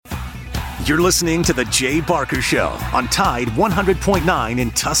You're listening to The Jay Barker Show on Tide 100.9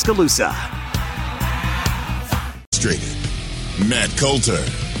 in Tuscaloosa. Matt Coulter,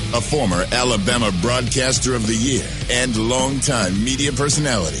 a former Alabama Broadcaster of the Year and longtime media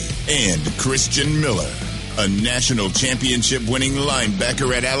personality, and Christian Miller, a national championship-winning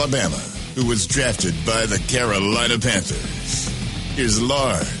linebacker at Alabama who was drafted by the Carolina Panthers. Here's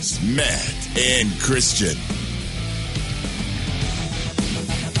Lars, Matt, and Christian.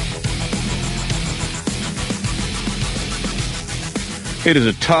 It is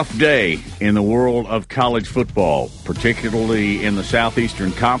a tough day in the world of college football, particularly in the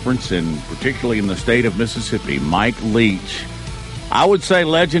Southeastern Conference and particularly in the state of Mississippi. Mike Leach, I would say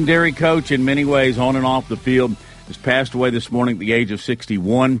legendary coach in many ways on and off the field, has passed away this morning at the age of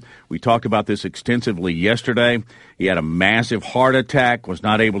 61. We talked about this extensively yesterday. He had a massive heart attack, was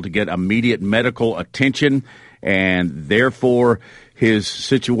not able to get immediate medical attention, and therefore his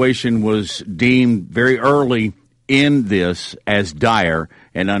situation was deemed very early in this as dire,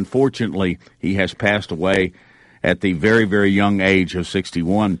 and unfortunately, he has passed away at the very, very young age of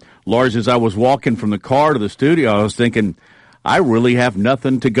 61. Lars, as I was walking from the car to the studio, I was thinking, I really have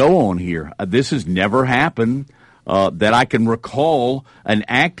nothing to go on here. This has never happened that I can recall an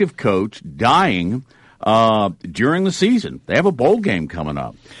active coach dying during the season. They have a bowl game coming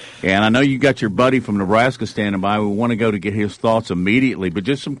up. And I know you got your buddy from Nebraska standing by. We want to go to get his thoughts immediately, but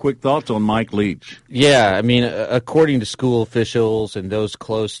just some quick thoughts on Mike Leach. Yeah, I mean, according to school officials and those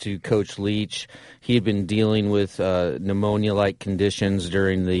close to Coach Leach, he had been dealing with pneumonia-like conditions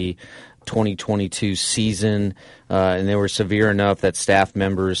during the 2022 season, and they were severe enough that staff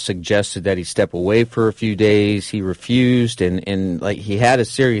members suggested that he step away for a few days. He refused, and like he had a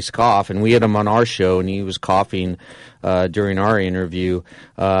serious cough, and we had him on our show, and he was coughing during our interview.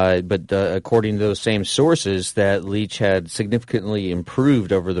 But according to those same sources, that Leach had significantly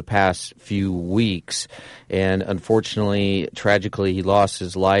improved over the past few weeks, and unfortunately, tragically, he lost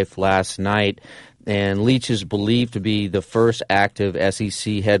his life last night. And Leach is believed to be the first active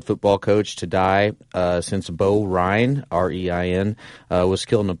SEC head football coach to die since Bo Ryan, R-E-I-N, was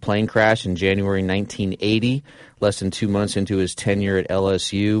killed in a plane crash in January 1980, less than 2 months into his tenure at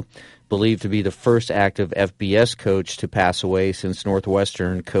LSU. Believed to be the first active FBS coach to pass away since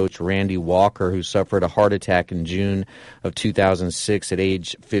Northwestern coach Randy Walker, who suffered a heart attack in June of 2006 at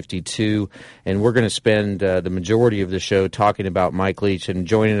age 52. And we're going to spend the majority of the show talking about Mike Leach. And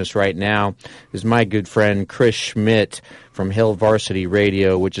joining us right now is my good friend Chris Schmidt from Hill Varsity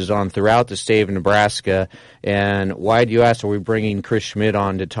Radio, which is on throughout the state of Nebraska. And why do you ask, are we bringing Chris Schmidt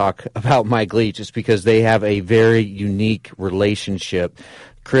on to talk about Mike Leach? It's because they have a very unique relationship.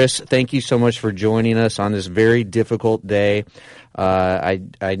 Chris, thank you so much for joining us on this very difficult day. My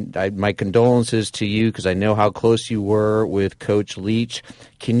condolences to you because I know how close you were with Coach Leach.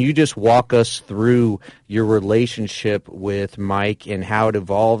 Can you just walk us through your relationship with Mike and how it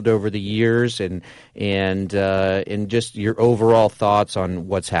evolved over the years, and just your overall thoughts on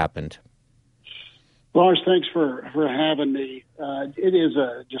what's happened? Lars, thanks for having me. It is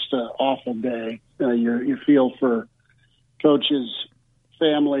just an awful day. You feel for coaches,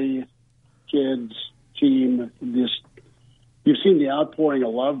 family, kids, team. You've seen the outpouring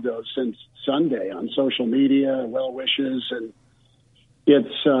of love though since Sunday on social media, well wishes, and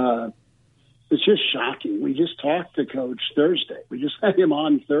it's just shocking. We just talked to Coach Thursday. We just had him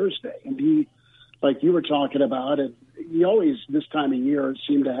on Thursday, and he, like you were talking about it, he always this time of year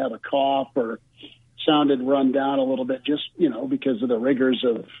seemed to have a cough or sounded run down a little bit, just because of the rigors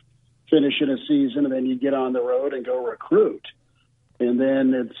of finishing a season, and then you get on the road and go recruit. And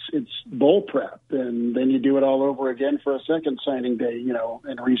then it's bowl prep, and then you do it all over again for a second signing day,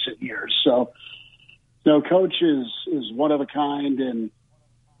 in recent years. So, Coach is one of a kind, and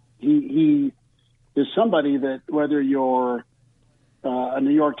he is somebody that whether you're a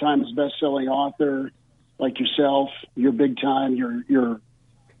New York Times best-selling author like yourself, you're big time, you're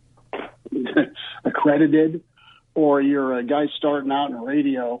accredited, or you're a guy starting out in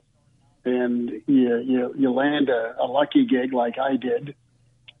radio, and you land a lucky gig like I did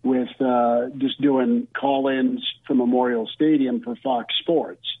with just doing call-ins from Memorial Stadium for Fox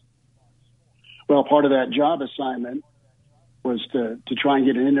Sports. Well, part of that job assignment was to try and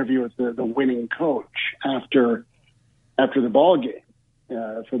get an interview with the winning coach after the ball game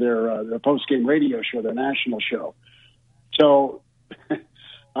for their post-game radio show, their national show. So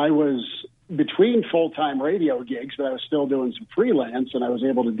I was between full-time radio gigs, but I was still doing some freelance, and I was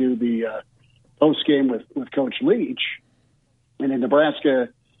able to do the post-game with Coach Leach. And in Nebraska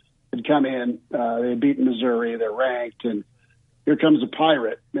had come in, they had beaten Missouri, they're ranked, and here comes a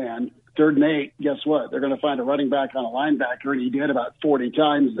pirate, man. 3rd and 8, guess what? They're going to find a running back on a linebacker, and he did about 40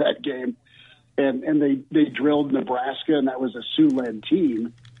 times that game. and they drilled Nebraska, and that was a Sioux-led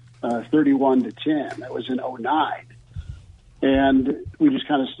team, 31-10. That was in 2009. And we just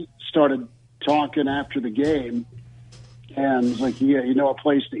kind of started talking after the game, and it's like, yeah, you know a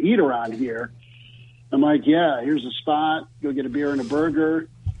place to eat around here? I'm like, yeah, here's a spot. Go get a beer and a burger,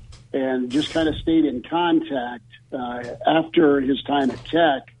 and just kind of stayed in contact. After his time at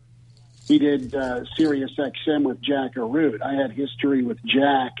Tech, he did Sirius XM with Jack Arute. I had history with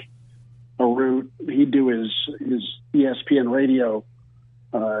Jack Arute. He'd do his ESPN radio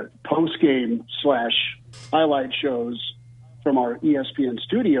post-game / highlight shows from our ESPN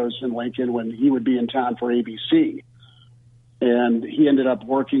studios in Lincoln when he would be in town for ABC. And he ended up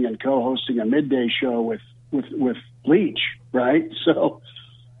working and co-hosting a midday show with Leach, right? So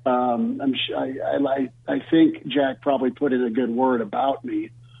I think Jack probably put in a good word about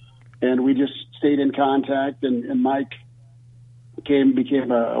me. And we just stayed in contact, and Mike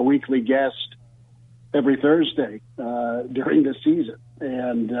became a weekly guest every Thursday during the season.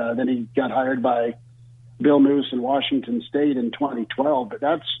 And then he got hired by Bill Moose in Washington State in 2012. But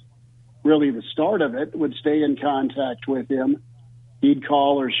that's really the start of it. Would stay in contact with him. He'd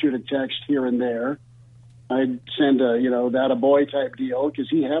call or shoot a text here and there. I'd send a, that a boy type deal, because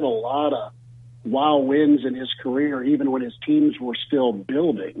he had a lot of wow wins in his career, even when his teams were still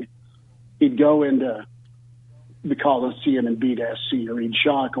building. He'd go into the Coliseum and beat SC, or he'd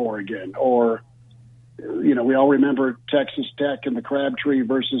shock Oregon, or, we all remember Texas Tech and the Crabtree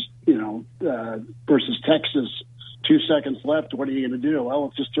versus Texas. 2 seconds left. What are you going to do? Well,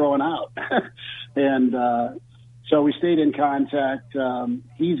 it's just throwing out. And so we stayed in contact.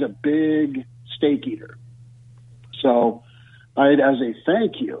 He's a big steak eater. So I, as a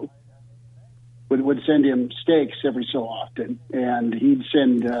thank you, would send him steaks every so often, and he'd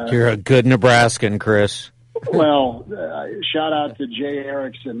send. You're a good Nebraskan, Chris. Well, shout out to Jay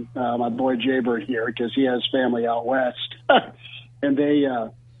Erickson, my boy Jaybird here, because he has family out west, and they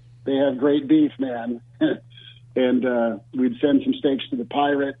have great beef, man. And we'd send some steaks to the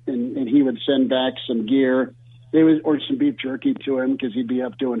Pirate, and he would send back some gear. Or some beef jerky to him, because he'd be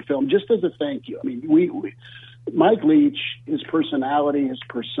up doing film, just as a thank you. I mean, we Mike Leach, his personality, his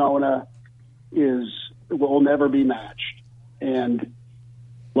persona will never be matched. And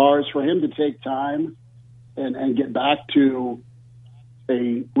Lars, for him to take time and get back to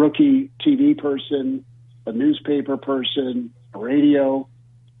a rookie TV person, a newspaper person, a radio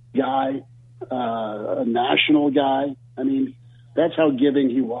guy, a national guy, I mean, that's how giving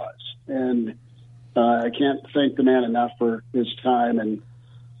he was. And I can't thank the man enough for his time. And,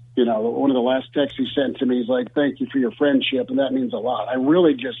 one of the last texts he sent to me, he's like, thank you for your friendship. And that means a lot. I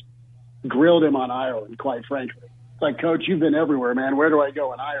really just grilled him on Ireland, quite frankly. Like, Coach, you've been everywhere, man. Where do I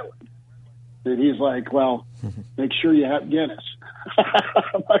go in Ireland? And he's like, well, make sure you have Guinness.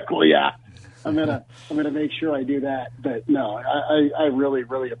 I'm like, well, yeah, I'm gonna make sure I do that. But no, I really,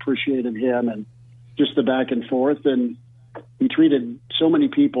 really appreciated him and just the back and forth. And he treated so many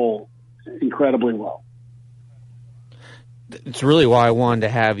people incredibly well. It's really why I wanted to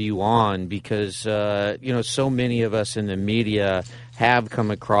have you on, because so many of us in the media have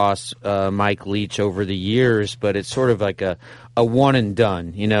come across Mike Leach over the years, but it's sort of like a one and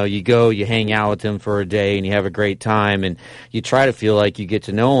done. You go, you hang out with him for a day, and you have a great time, and you try to feel like you get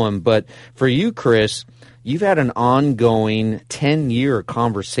to know him. But for you, Chris, you've had an ongoing 10-year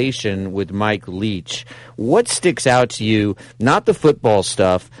conversation with Mike Leach. What sticks out to you, not the football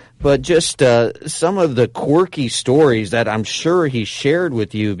stuff, but just some of the quirky stories that I'm sure he shared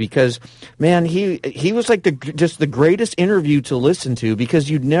with you? Because, man, he was like just the greatest interview to listen to,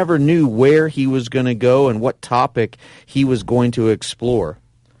 because you never knew where he was going to go and what topic he was going to explore.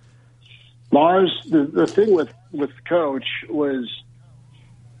 Lars, the thing with Coach was,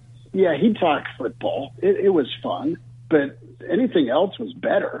 yeah, he'd talk football. It was fun, but anything else was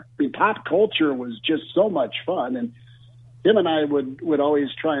better. I mean, pop culture was just so much fun, and him and I would always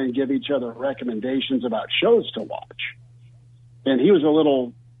try and give each other recommendations about shows to watch. And he was a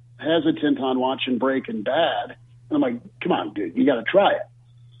little hesitant on watching Breaking Bad. And I'm like, come on, dude, you got to try it.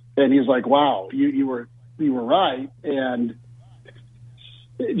 And he's like, wow, you were right. And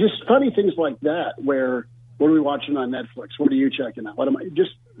just funny things like that, where, what are we watching on Netflix? What are you checking out?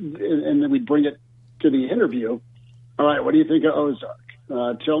 And then we'd bring it to the interview. All right, what do you think of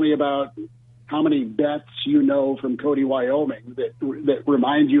Ozark? Tell me about how many Beths you know from Cody, Wyoming that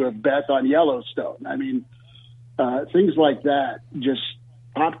remind you of Beth on Yellowstone. I mean, things like that, just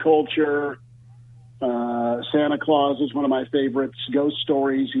pop culture. Santa Claus is one of my favorites. Ghost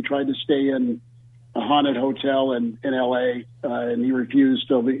stories. He tried to stay in a haunted hotel in L.A., and he refused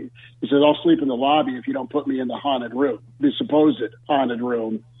to. He said, I'll sleep in the lobby if you don't put me in the haunted room, the supposed haunted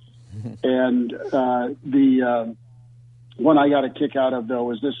room. And the one I got a kick out of,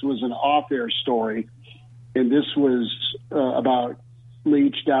 though, is this was an off-air story, and this was about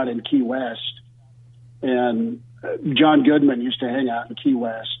Leach down in Key West. And John Goodman used to hang out in Key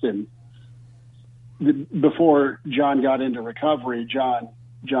West, and before John got into recovery,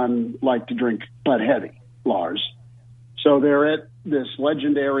 John liked to drink Bud Heavy, Lars. So they're at this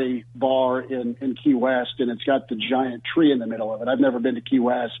legendary bar in Key West, and it's got the giant tree in the middle of it. I've never been to Key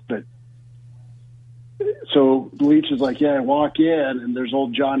West, but so Leach is like, yeah, I walk in, and there's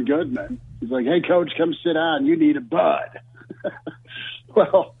old John Goodman. He's like, hey, Coach, come sit down. You need a Bud.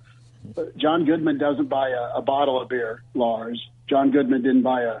 Well, John Goodman doesn't buy a bottle of beer, Lars. John Goodman didn't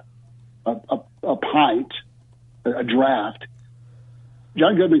buy a pint, a draft.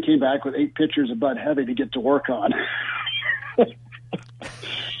 John Goodman came back with 8 pitchers of Bud Heavy to get to work on.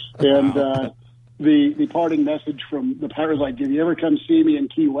 And the parting message from the Pirates, like, if you ever come see me in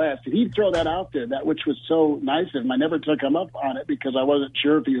Key West, and he'd throw that out there, that which was so nice of him. I never took him up on it because I wasn't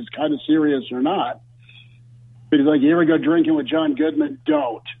sure if he was kind of serious or not. But he's like, you ever go drinking with John Goodman?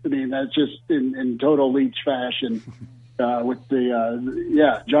 Don't. I mean, that's just in total Leach fashion. With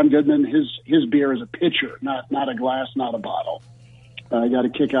John Goodman, his beer is a pitcher, not a glass, not a bottle. I got a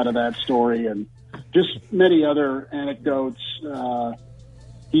kick out of that story, and just many other anecdotes.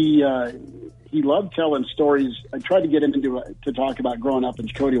 He loved telling stories. I tried to get him to talk about growing up in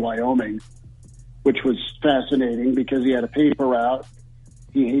Cody, Wyoming, which was fascinating because he had a paper route.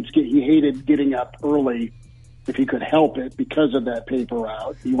 He hated getting up early if he could help it because of that paper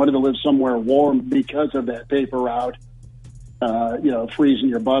route. He wanted to live somewhere warm because of that paper route. Freezing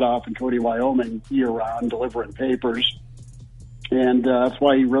your butt off in Cody, Wyoming year round, delivering papers. And that's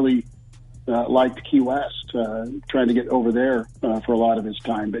why he really liked Key West, trying to get over there for a lot of his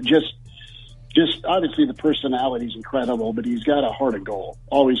time. But just obviously the personality's incredible, but he's got a heart of gold.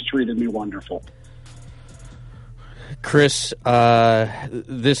 Always treated me wonderful. Chris,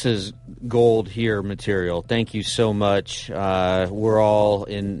 this is gold here material. Thank you so much. We're all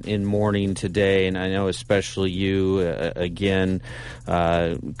in mourning today, and I know especially you. Again,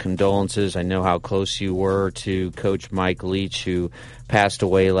 condolences. I know how close you were to Coach Mike Leach, who passed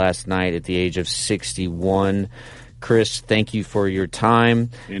away last night at the age of 61. Chris, thank you for your time.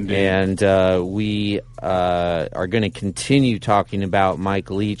 Indeed. And we are going to continue talking about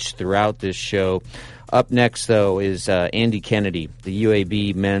Mike Leach throughout this show. Up next, though, is Andy Kennedy, the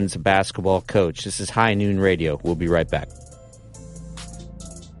UAB men's basketball coach. This is High Noon Radio. We'll be right back.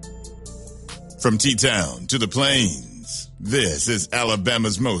 From T-Town to the Plains, this is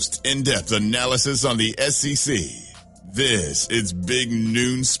Alabama's most in-depth analysis on the SEC. This is Big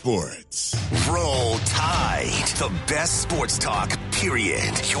Noon Sports. Roll Tide, the best sports talk,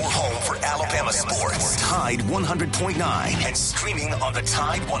 period. Your home for Alabama sports. Tide 100.9 and streaming on the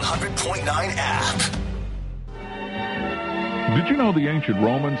Tide 100.9 app. Did you know the ancient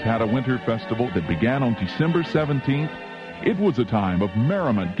Romans had a winter festival that began on December 17th? It was a time of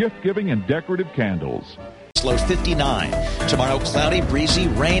merriment, gift-giving, and decorative candles. Low 59. Tomorrow, cloudy, breezy,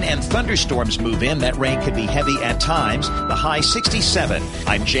 rain, and thunderstorms move in. That rain could be heavy at times. The high 67.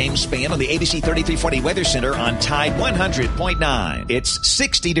 I'm James Spann on the ABC 3340 Weather Center on Tide 100.9. It's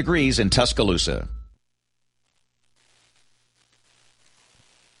 60 degrees in Tuscaloosa.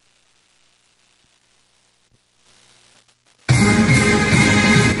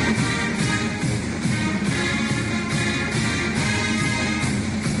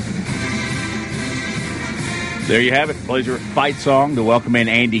 There you have it. Blazer fight song to welcome in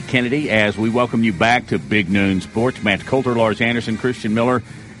Andy Kennedy as we welcome you back to Big Noon Sports. Matt Coulter, Lars Anderson, Christian Miller,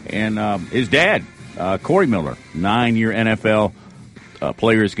 and his dad, Corey Miller, 9-year NFL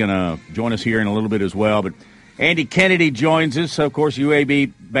player, is going to join us here in a little bit as well. But Andy Kennedy joins us, of course,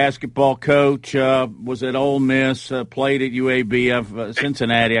 UAB basketball coach, was at Ole Miss, played at UAB,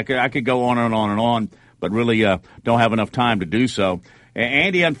 Cincinnati. I could go on and on and on, but really don't have enough time to do so.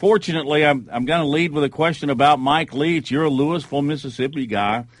 Andy, unfortunately, I'm going to lead with a question about Mike Leach. You're a Louisville, Mississippi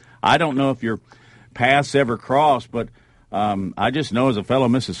guy. I don't know if your paths ever crossed, but I just know as a fellow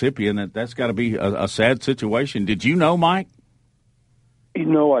Mississippian that's got to be a sad situation. Did you know Mike?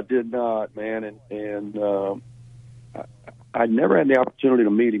 No, I did not, man, and I never had the opportunity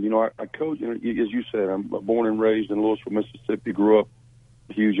to meet him. You know, I coach, as you said, I'm born and raised in Louisville, Mississippi, grew up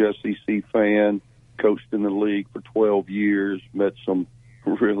a huge SEC fan. Coached in the league for 12 years, met some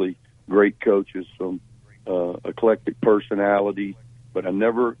really great coaches, some eclectic personality, but I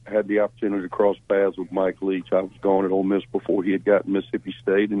never had the opportunity to cross paths with Mike Leach. I was gone at Ole Miss before he had gotten Mississippi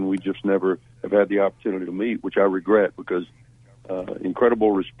State, and we just never have had the opportunity to meet, which I regret because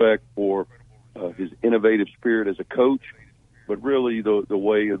incredible respect for his innovative spirit as a coach, but really the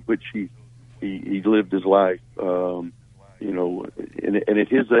way in which he lived his life. And at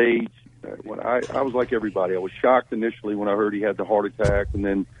his age, when I was like everybody, I was shocked initially when I heard he had the heart attack, and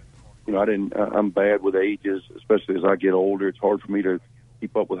then I'm bad with ages, especially as I get older. It's hard for me to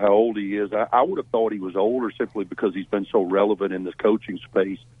keep up with how old he is. I would have thought he was older simply because he's been so relevant in this coaching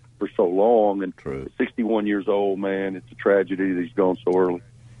space for so long. And True. 61 years old, man, it's a tragedy that he's gone so early.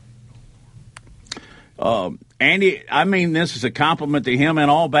 Andy, I mean, this is a compliment to him and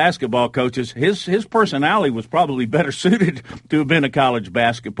all basketball coaches. His personality was probably better suited to have been a college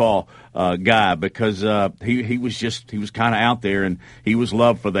basketball guy because he was kind of out there and he was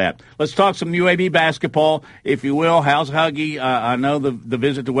loved for that. Let's talk some UAB basketball, if you will. How's Huggy? I know the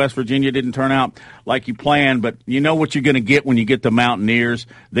visit to West Virginia didn't turn out like you planned, but you know what you're going to get when you get the Mountaineers.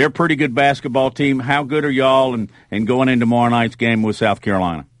 They're a pretty good basketball team. How good are y'all and going into tomorrow night's game with South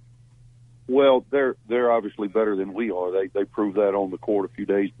Carolina? Well, they're obviously better than we are. They proved that on the court a few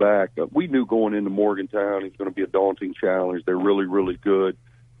days back. We knew going into Morgantown it's going to be a daunting challenge. They're really, really good.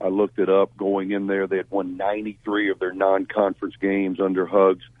 I looked it up going in there. They had won 93 of their non-conference games under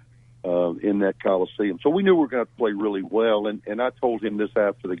Huggs in that Coliseum. So we knew we were going to play really well. And I told him this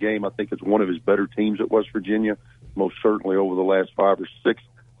after the game. I think it's one of his better teams at West Virginia, most certainly over the last 5 or 6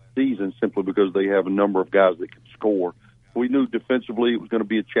 seasons, simply because they have a number of guys that can score. We knew defensively it was going to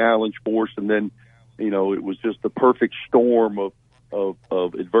be a challenge for us, and then, it was just the perfect storm of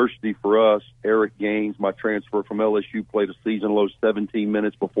adversity for us. Eric Gaines, my transfer from LSU, played a season-low 17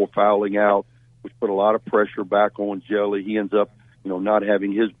 minutes before fouling out, which put a lot of pressure back on Jelly. He ends up, not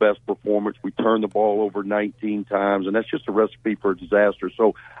having his best performance. We turned the ball over 19 times, and that's just a recipe for a disaster.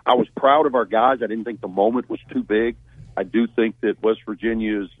 So I was proud of our guys. I didn't think the moment was too big. I do think that West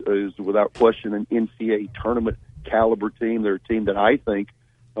Virginia is without question, an NCAA tournament caliber team. They're a team that I think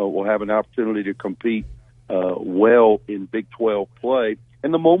will have an opportunity to compete well in Big 12 play.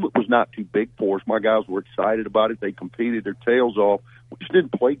 And the moment was not too big for us. My guys were excited about it. They competed their tails off. We just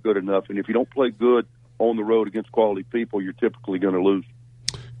didn't play good enough. And if you don't play good on the road against quality people, you're typically going to lose.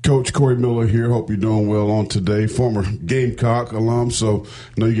 Coach Corey Miller here. Hope you're doing well on today. Former Gamecock alum, so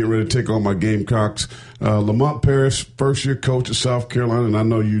I know you're getting ready to take on my Gamecocks. Lamont Paris, first-year coach at South Carolina, and I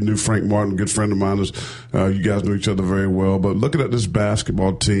know you knew Frank Martin, a good friend of mine. You guys knew each other very well. But looking at this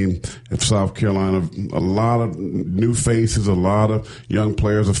basketball team at South Carolina, a lot of new faces, a lot of young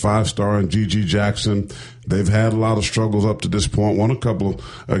players, a 5-star and GG Jackson. They've had a lot of struggles up to this point, won a couple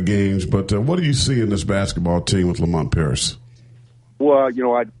of games. But what do you see in this basketball team with Lamont Paris? Well,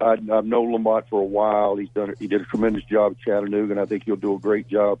 I've known Lamont for a while. He did a tremendous job at Chattanooga, and I think he'll do a great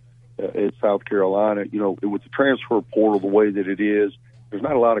job at South Carolina. With the transfer portal the way that it is, there's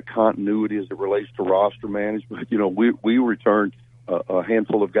not a lot of continuity as it relates to roster management. We returned a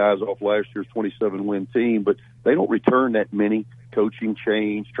handful of guys off last year's 27-win team, but they don't return that many. Coaching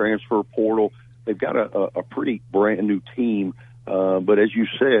change, transfer portal. They've got a pretty brand new team. But as you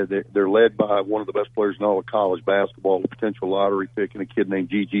said, they're led by one of the best players in all of college basketball, a potential lottery pick, and a kid named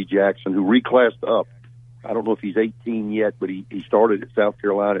GG Jackson, who reclassed up. I don't know if he's 18 yet, but he started at South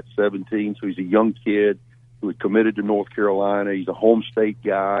Carolina at 17, so he's a young kid who had committed to North Carolina. He's a home state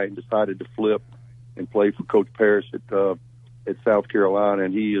guy and decided to flip and play for Coach Paris at South Carolina,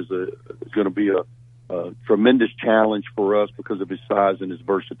 and he is going to be a tremendous challenge for us because of his size and his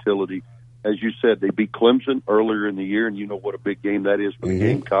versatility. As you said, they beat Clemson earlier in the year, and you know what a big game that is for the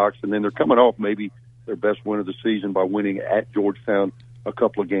Gamecocks. And then they're coming off maybe their best win of the season by winning at Georgetown a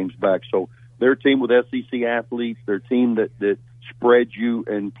couple of games back. So they're a team with SEC athletes. They're a team that spreads you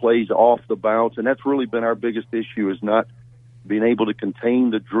and plays off the bounce, and that's really been our biggest issue, is not being able to contain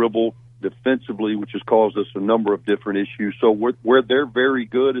the dribble defensively, which has caused us a number of different issues. So where they're very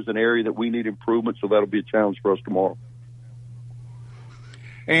good is an area that we need improvement, so that'll be a challenge for us tomorrow.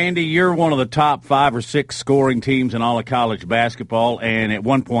 Andy, you're one of the top 5 or 6 scoring teams in all of college basketball, and at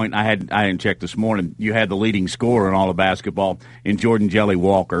one point, I didn't check this morning, you had the leading scorer in all of basketball in Jordan Jelly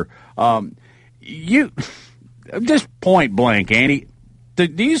Walker. You just point blank, Andy,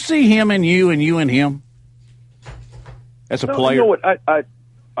 do you see him in you and you in him as a player? You know what, I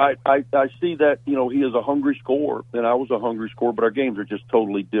see that, he is a hungry scorer, and I was a hungry scorer, but our games are just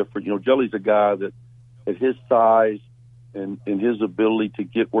totally different. Jelly's a guy that at his size and his ability to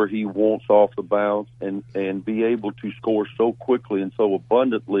get where he wants off the bounce and be able to score so quickly and so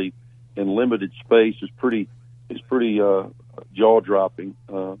abundantly in limited space is pretty jaw-dropping.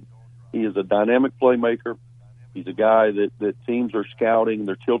 He is a dynamic playmaker. He's a guy that teams are scouting.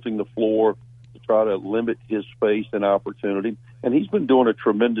 They're tilting the floor to try to limit his space and opportunity. And he's been doing a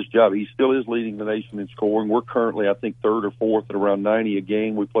tremendous job. He still is leading the nation in scoring. We're currently, I think, 3rd or 4th at around 90 a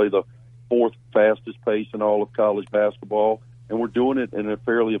game. We play the 4th fastest pace in all of college basketball. and we're doing it in a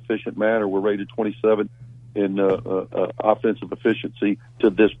fairly efficient manner. We're rated 27 in offensive efficiency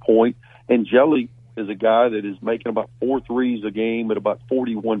to this point. And Jelly is a guy that is making about 4 threes a game at about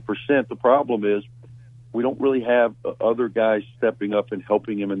 41%. The problem is we don't really have other guys stepping up and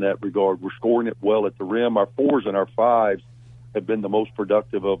helping him in that regard. We're scoring it well at the rim. Our 4s and our 5s have been the most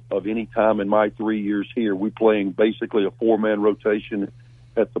productive of any time in my 3 years here. We're playing basically a 4-man rotation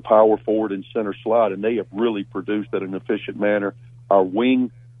at the power forward and center slot, and they have really produced at an efficient manner. Our wing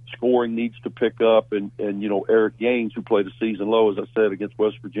scoring needs to pick up, and Eric Gaines, who played a season low, as I said, against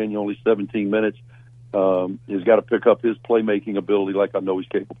West Virginia, only 17 minutes, has got to pick up his playmaking ability like I know he's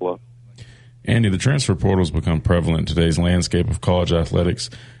capable of. Andy, the transfer portal has become prevalent in today's landscape of college athletics.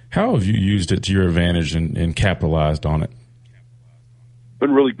 How have you used it to your advantage and capitalized on it?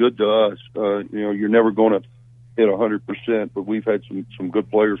 Been really good to us. You're never going to hit 100%, but we've had some good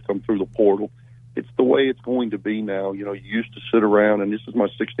players come through the portal. It's the way it's going to be now. You used to sit around, and this is my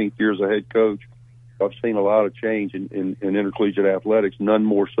 16th year as a head coach. I've seen a lot of change in intercollegiate athletics, none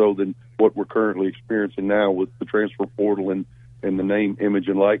more so than what we're currently experiencing now with the transfer portal and the name, image,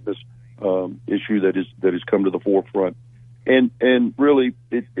 and likeness issue that has come to the forefront. And really,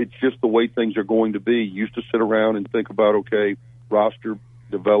 it's just the way things are going to be. You used to sit around and think about, okay, roster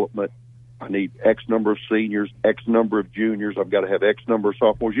development. I need X number of seniors, X number of juniors. I've got to have X number of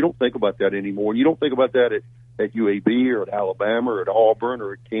sophomores. You don't think about that anymore. And you don't think about that at UAB or at Alabama or at Auburn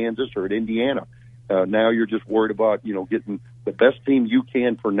or at Kansas or at Indiana. Now you're just worried about, getting the best team you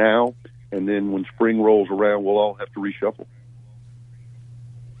can for now. And then when spring rolls around, we'll all have to reshuffle.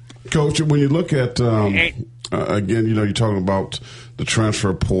 Coach, when you look at, again, you're talking about the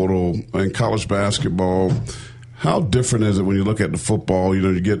transfer portal and college basketball. How different is it when you look at the football?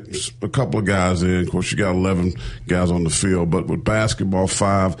 You get a couple of guys in. Of course, you got 11 guys on the field. But with basketball,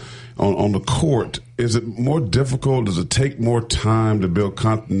 5 on the court, is it more difficult? Does it take more time to build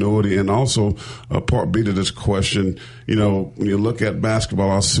continuity? And also, part B to this question, when you look at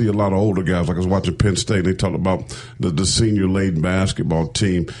basketball, I see a lot of older guys. Like I was watching Penn State, they talked about the senior-laden basketball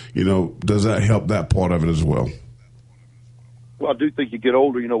team. Does that help that part of it as well? Well, I do think you get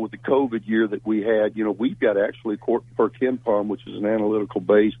older, with the COVID year that we had, we've got actually per KenPom, which is an analytical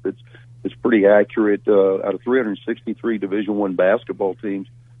base that's pretty accurate. Out of 363 Division I basketball teams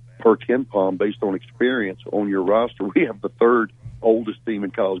per KenPom, based on experience on your roster, we have the 3rd oldest team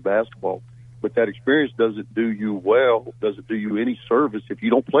in college basketball. But that experience doesn't do you any service if you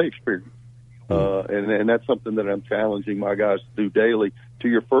don't play experience. And that's something that I'm challenging my guys to do daily. To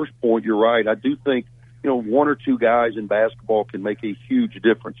your first point, you're right. I do think, 1 or 2 guys in basketball can make a huge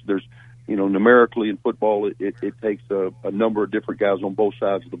difference. There's, numerically in football, it takes a number of different guys on both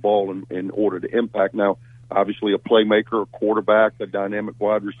sides of the ball in order to impact. Now, obviously, a playmaker, a quarterback, a dynamic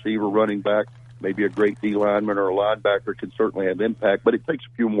wide receiver, running back, maybe a great D lineman or a linebacker can certainly have impact, but it takes a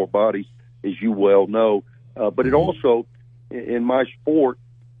few more bodies, as you well know. But it also, in my sport,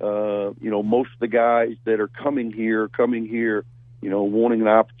 most of the guys that are coming here, wanting an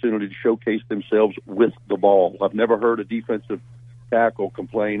opportunity to showcase themselves with the ball. I've never heard a defensive tackle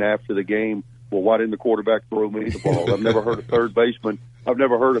complain after the game, well, why didn't the quarterback throw me the ball? I've never heard a third baseman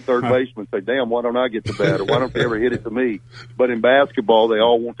say, damn, why don't I get the bat, or why don't they ever hit it to me? But in basketball, they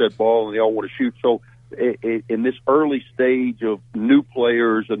all want that ball and they all want to shoot. So in this early stage of new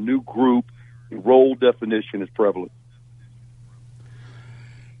players, a new group, role definition is prevalent.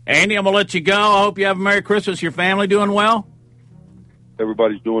 Andy, I'm going to let you go. I hope you have a Merry Christmas. Your family doing well?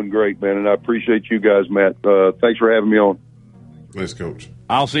 Everybody's doing great, man, and I appreciate you guys, Matt. Thanks for having me on. Thanks, Coach.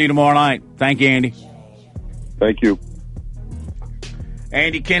 I'll see you tomorrow night. Thank you, Andy. Thank you.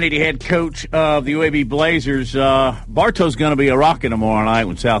 Andy Kennedy, head coach of the UAB Blazers. Bartow's going to be a rocking tomorrow night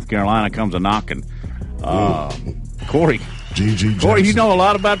when South Carolina comes a knocking. Corey. Corey, you know a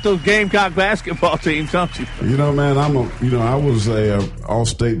lot about those Gamecock basketball teams, don't you? Man, I was a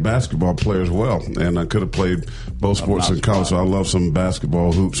all-state basketball player as well, and I could have played both sports in college, so I love some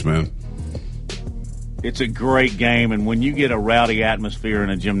basketball hoops, man. It's a great game, and when you get a rowdy atmosphere in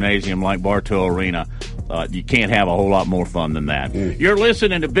a gymnasium like Bartow Arena, you can't have a whole lot more fun than that. You're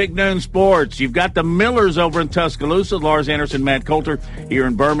listening to Big Noon Sports. You've got the Millers over in Tuscaloosa, Lars Anderson, Matt Coulter here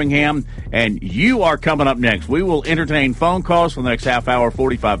in Birmingham, and you are coming up next. We will entertain phone calls for the next half hour,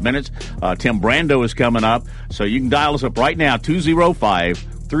 45 minutes. Tim Brando is coming up, so you can dial us up right now,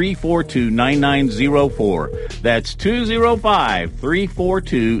 205-342-9904. That's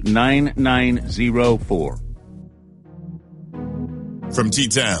 205-342-9904. From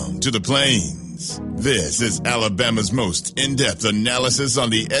T-Town to the Plains, this is Alabama's most in-depth analysis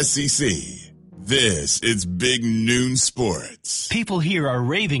on the SEC. This is Big Noon Sports. People here are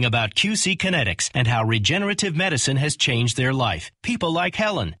raving about QC Kinetics and how regenerative medicine has changed their life. People like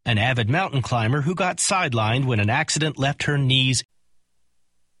Helen, an avid mountain climber who got sidelined when an accident left her knees.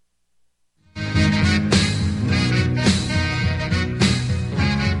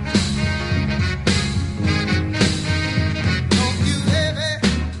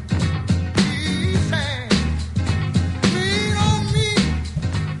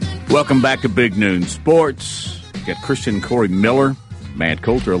 Welcome back to Big Noon Sports. Got Christian and Corey Miller, Matt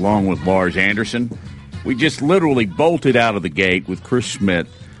Coulter, along with Lars Anderson. We just literally bolted out of the gate with Chris Schmidt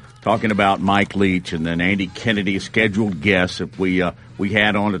talking about Mike Leach, and then Andy Kennedy, a scheduled guest that we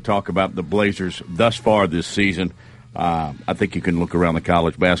had on to talk about the Blazers thus far this season. I think you can look around the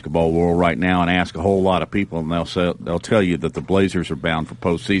college basketball world right now and ask a whole lot of people, and they'll tell you that the Blazers are bound for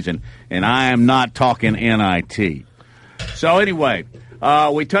postseason. And I am not talking NIT. So anyway.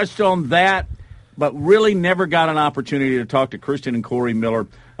 We touched on that, but really never got an opportunity to talk to Christian and Corey Miller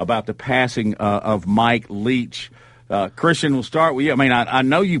about the passing of Mike Leach. Christian, we'll start with you. I mean, I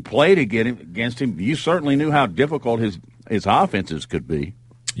know you played against him. You certainly knew how difficult his offenses could be.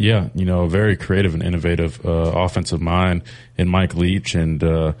 Yeah, a very creative and innovative offensive mind in Mike Leach,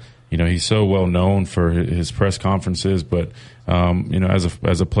 and he's so well known for his press conferences, but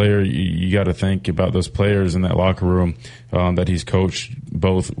as a player, you got to think about those players in that locker room that he's coached,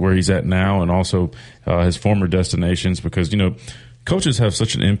 both where he's at now and also his former destinations, because coaches have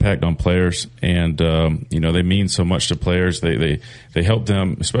such an impact on players, and they mean so much to players. They help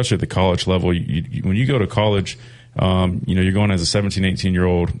them, especially at the college level. When you go to college, you're going as a 17,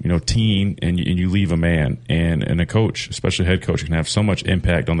 18-year-old, teen, and you leave a man. And a coach, especially a head coach, can have so much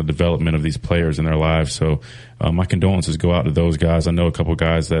impact on the development of these players in their lives. So my condolences go out to those guys. I know a couple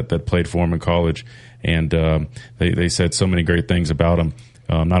guys that played for him in college, and they said so many great things about him,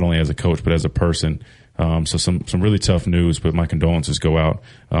 not only as a coach but as a person. So some really tough news, but my condolences go out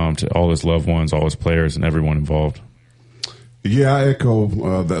to all his loved ones, all his players, and everyone involved. Yeah, I echo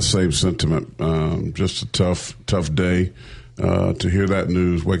that same sentiment. Just a tough day to hear that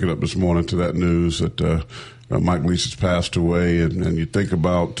news, waking up this morning to that news that Mike Leach has passed away. And you think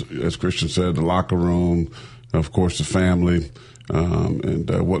about, as Christian said, the locker room, of course, the family, and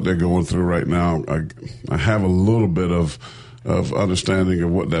what they're going through right now. I have a little bit of understanding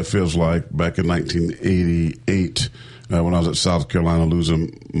of what that feels like back in 1988 when I was at South Carolina,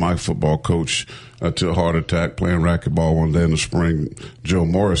 losing my football coach to a heart attack playing racquetball one day in the spring, Joe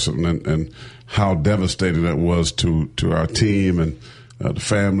Morrison, and how devastating that was to our team and the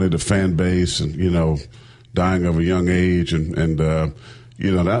family, the fan base, and dying of a young age, and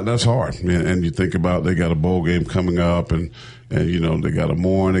that's hard. And you think about they got a bowl game coming up, and they got to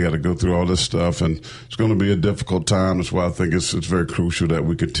mourn, they got to go through all this stuff, and it's going to be a difficult time. That's why I think it's very crucial that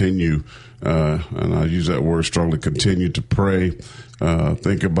we continue, and I use that word strongly, continue to pray.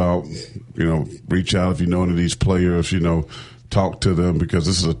 Think about, reach out if you know any of these players, talk to them, because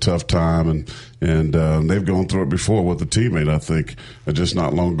this is a tough time, and they've gone through it before with a teammate, I think, just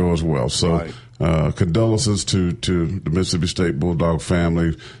not long ago as well. So. Right. Condolences to the Mississippi State Bulldog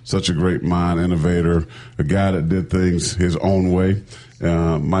family. Such a great mind, innovator, a guy that did things his own way.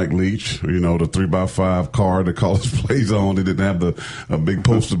 Mike Leach, the 3x5 card to call his plays on. He didn't have a big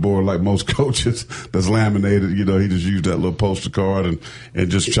poster board like most coaches that's laminated. He just used that little poster card and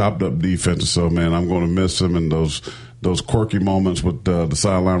just chopped up defense. So, man, I'm going to miss him and those quirky moments with the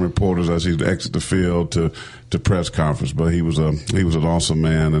sideline reporters as he'd exit the field to press conference. But he was an awesome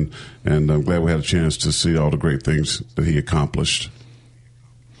man, and I'm glad we had a chance to see all the great things that he accomplished.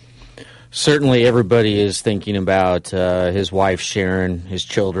 Certainly everybody is thinking about his wife Sharon, his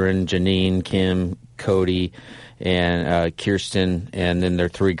children Janine, Kim, Cody, and Kirsten, and then their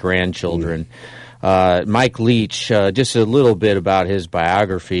 3 grandchildren. Mike Leach, just a little bit about his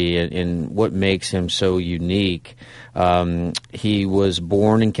biography and what makes him so unique. He was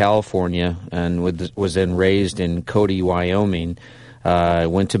born in California and was then raised in Cody, Wyoming.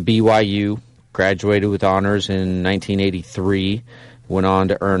 Went to BYU, graduated with honors in 1983, went on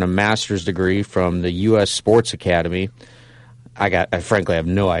to earn a master's degree from the U.S. Sports Academy. I frankly have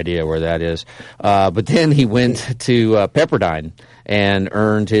no idea where that is. But then he went to Pepperdine and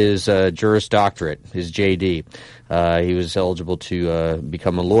earned his Juris Doctorate, his JD. He was eligible to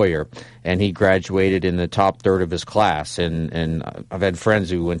become a lawyer, and he graduated in the top third of his class. And I've had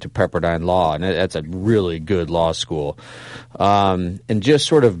friends who went to Pepperdine Law, and that's a really good law school. And just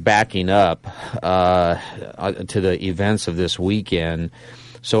sort of backing up to the events of this weekend.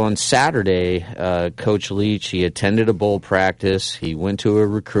 So on Saturday, Coach Leach, he attended a bowl practice. He went to a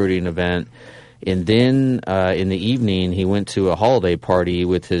recruiting event. And then in the evening, he went to a holiday party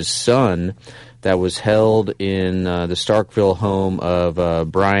with his son, that was held in the Starkville home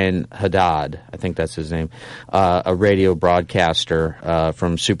of Brian Haddad. I think that's his name, a radio broadcaster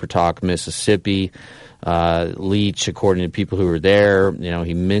from Super Talk, Mississippi. Leach, according to people who were there,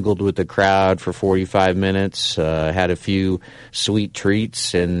 he mingled with the crowd for 45 minutes, had a few sweet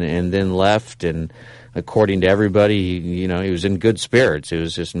treats, and then left. And according to everybody, he was in good spirits. It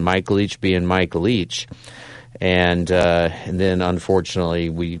was just Mike Leach being Mike Leach. And then, unfortunately,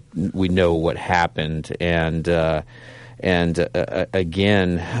 we know what happened. And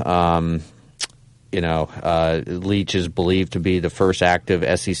again, Leach is believed to be the first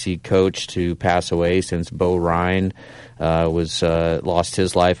active SEC coach to pass away since Bo Ryan lost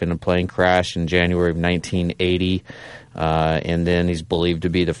his life in a plane crash in January of 1980. And then he's believed to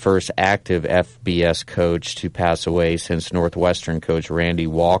be the first active FBS coach to pass away since Northwestern coach Randy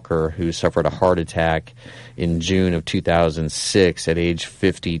Walker, who suffered a heart attack in June of 2006 at age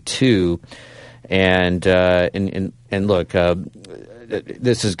 52. And look,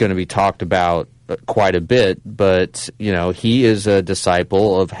 this is going to be talked about quite a bit, but he is a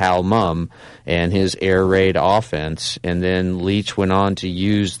disciple of Hal Mumm and his air raid offense. And then Leach went on to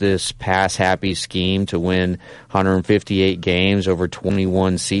use this pass happy scheme to win 158 games over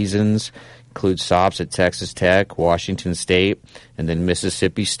 21 seasons, include stops at Texas Tech, Washington State, and then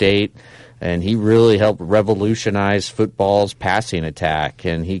Mississippi State. And he really helped revolutionize football's passing attack,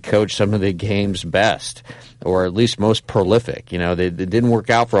 and he coached some of the game's best, or at least most prolific. They didn't work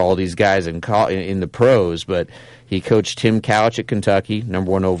out for all these guys in the pros, but he coached Tim Couch at Kentucky,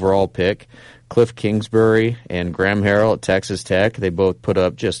 number 1 overall pick, Cliff Kingsbury and Graham Harrell at Texas Tech. They both put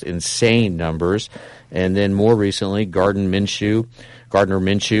up just insane numbers. And then more recently, Gardner Minshew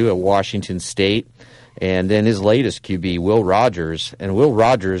at Washington State. And then his latest QB, Will Rogers. And Will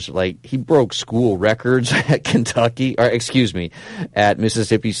Rogers, he broke school records at at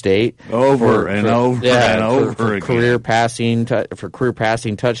Mississippi State. Over and over for again. Career passing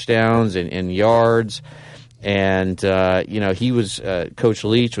touchdowns and yards. And, he was, Coach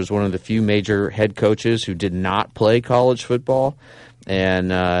Leach was one of the few major head coaches who did not play college football.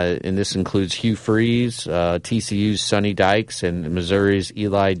 And this includes Hugh Freeze, TCU's Sonny Dykes, and Missouri's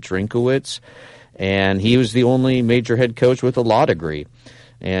Eli Drinkowitz. And he was the only major head coach with a law degree.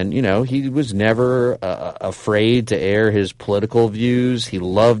 And, he was never afraid to air his political views. He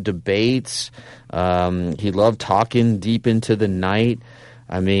loved debates. He loved talking deep into the night.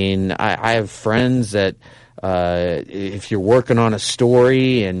 I mean, I have friends that if you're working on a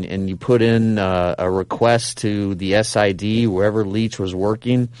story and you put in a request to the SID, wherever Leach was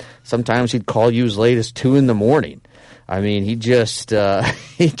working, sometimes he'd call you as late as 2 a.m. I mean, he just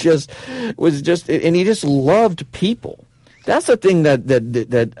loved people. That's the thing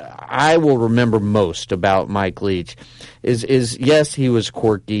that I will remember most about Mike Leach is yes, he was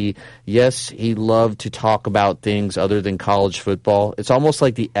quirky. Yes, he loved to talk about things other than college football. It's almost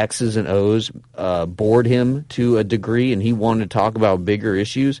like the X's and O's bored him to a degree, and he wanted to talk about bigger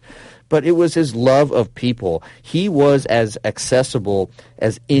issues. But it was his love of people. He was as accessible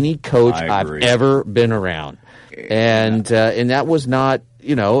as any coach I've ever been around. And that was not,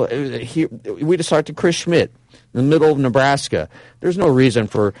 we just talked to Chris Schmidt in the middle of Nebraska. There's no reason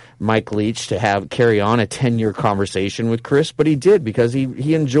for Mike Leach to carry on a 10-year conversation with Chris, but he did because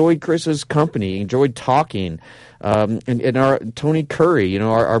he enjoyed Chris's company. He enjoyed talking. And our Tony Curry,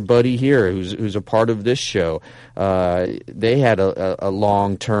 our buddy here, who's a part of this show, they had a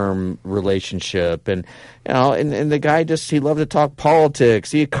long-term relationship, and the guy he loved to talk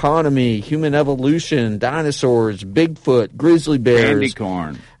politics, the economy, human evolution, dinosaurs, Bigfoot, grizzly bears, candy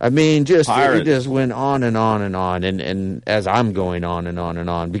corn. I mean, Pirates. It just went on and on and on, and as I'm going on and on and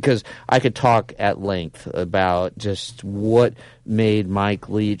on, because I could talk at length about just what made Mike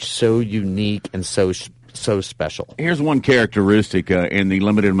Leach so unique and so special. Here's one characteristic in the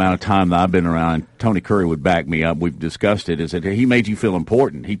limited amount of time that I've been around. Tony Curry would back me up. We've discussed it. Is that he made you feel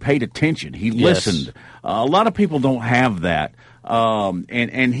important. He paid attention. He listened. A lot of people don't have that.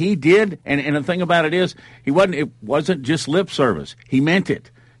 And he did. And the thing about it is, it wasn't just lip service. He meant it.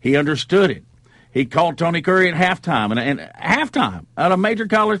 He understood it. He called Tony Curry at halftime and halftime at a major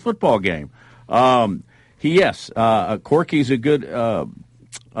college football game. Quirky is a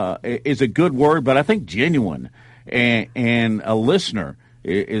good word, but I think genuine and a listener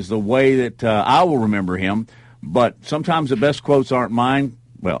is the way that I will remember him. But sometimes the best quotes aren't mine.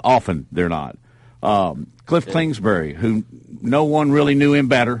 Well, often they're not. Cliff Kingsbury, who no one really knew him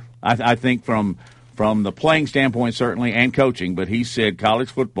better, I think from the playing standpoint certainly and coaching, but he said college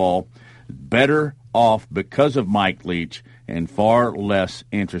football better off because of Mike Leach. and far less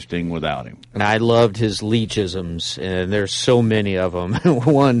interesting without him. And I loved his Leachisms, and there's so many of them.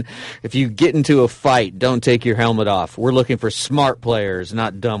 One, if you get into a fight, don't take your helmet off. We're looking for smart players,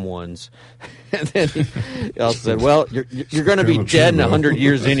 not dumb ones. And then he also said, well, you're going to be dead in 100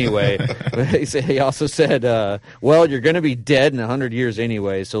 years anyway. He also said, well, you're going to be dead in 100 years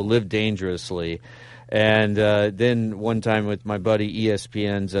anyway, so live dangerously. And then one time with my buddy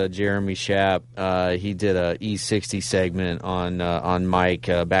ESPN's Jeremy Schaap, he did a E60 segment on Mike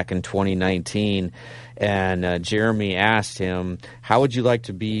back in 2019. And Jeremy asked him, how would you like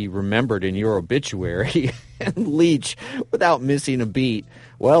to be remembered in your obituary? And Leach, without missing a beat,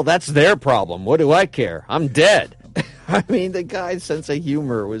 well, that's their problem. What do I care? I'm dead. I mean, the guy's sense of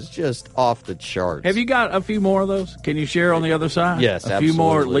humor was just off the charts. Have you got a few more of those? Can you share on the other side? Yes, a absolutely. few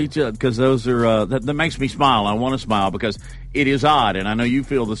more, Leach, because those are that makes me smile. I want to smile because it is odd, and I know you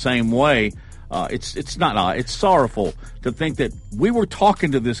feel the same way. It's not odd. It's sorrowful to think that we were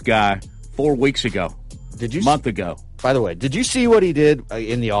talking to this guy 4 weeks ago. Did you? Month ago. By the way, did you see what he did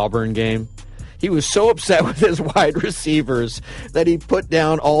in the Auburn game? He was so upset with his wide receivers that he put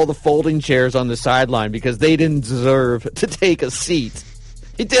down all the folding chairs on the sideline because they didn't deserve to take a seat.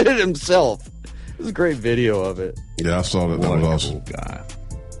 He did it himself. There's a great video of it. Yeah, I saw that. That was awesome. Cool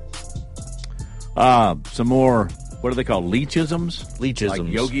guy. Some more, what are they called? Leachisms? Leachisms. Like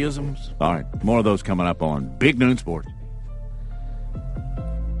yogiisms? All right, more of those coming up on Big Noon Sports.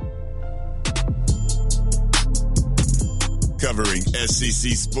 Covering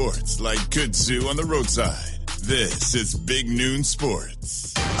SEC sports like kudzu on the roadside. This is Big Noon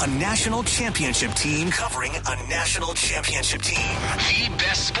Sports. A national championship team covering a national championship team. The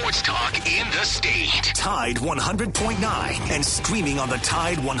best sports talk in the state. Tide 100.9 and streaming on the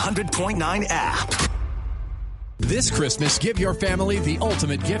Tide 100.9 app. This Christmas, give your family the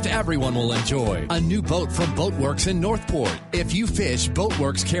ultimate gift everyone will enjoy. A new boat from Boatworks in Northport. If you fish,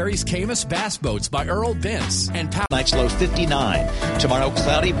 Boatworks carries Camus Bass Boats by Earl Bentz. And Night's low 59. Tomorrow,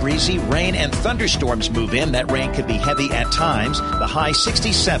 cloudy, breezy, rain, and thunderstorms move in. That rain could be heavy at times. The high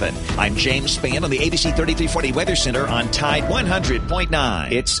 67. I'm James Spann on the ABC 3340 Weather Center on Tide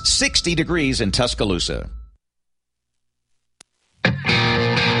 100.9. It's 60 degrees in Tuscaloosa.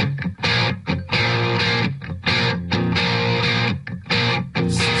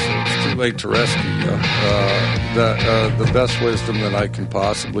 Late to rescue you. The best wisdom that I can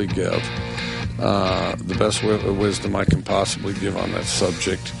possibly give, the best wisdom I can possibly give on that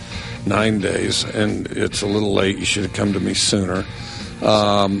subject, 9 days, and it's a little late. You should have come to me sooner.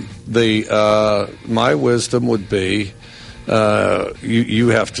 My wisdom would be, you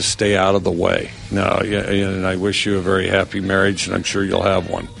have to stay out of the way. Now, and I wish you a very happy marriage, and I'm sure you'll have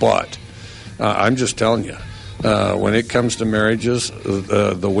one. But I'm just telling you. When it comes to marriages,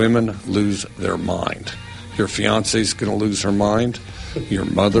 the women lose their mind. Your fiancé is going to lose her mind. Your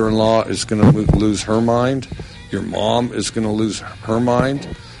mother-in-law is going to lose her mind. Your mom is going to lose her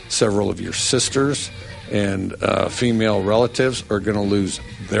mind. Several of your sisters and female relatives are going to lose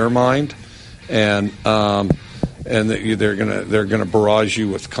their mind, and they're going to barrage you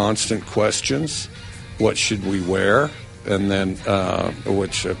with constant questions. What should we wear? And then,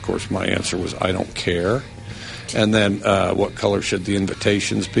 which of course my answer was, I don't care. And then what color should the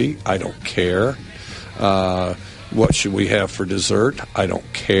invitations be? I don't care. What should we have for dessert? I don't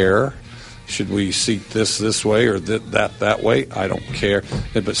care. Should we seat this way or that way? I don't care.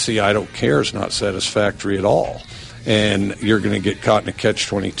 But see, I don't care is not satisfactory at all. And you're going to get caught in a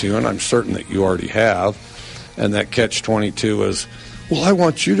catch-22, and I'm certain that you already have. And that catch-22 is, well, I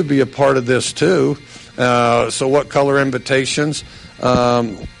want you to be a part of this too. So what color invitations?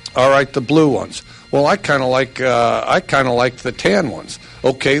 All right, the blue ones. Well, I kind of like the tan ones.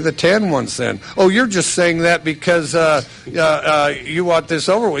 Okay, the tan ones then. Oh, you're just saying that because you want this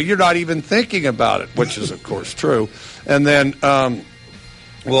over with. You're not even thinking about it, which is of course true. And then,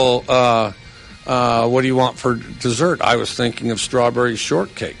 what do you want for dessert? I was thinking of strawberry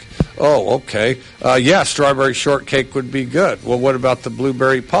shortcake. Oh, okay. Yeah, strawberry shortcake would be good. Well, what about the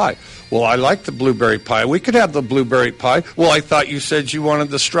blueberry pie? Well, I like the blueberry pie. We could have the blueberry pie. Well, I thought you said you wanted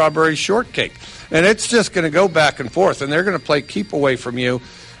the strawberry shortcake. And it's just going to go back and forth, and they're going to play keep away from you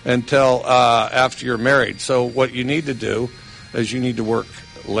until after you're married. So what you need to do is you need to work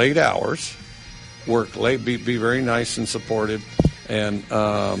late hours, work late, be very nice and supportive, and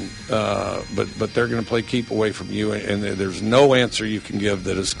but they're going to play keep away from you, and there's no answer you can give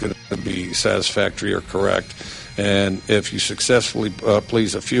that is going to be satisfactory or correct. And if you successfully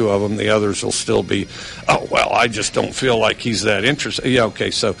please a few of them, the others will still be, oh, well, I just don't feel like he's that interested. Yeah,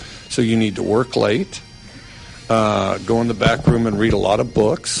 okay, so you need to work late, go in the back room and read a lot of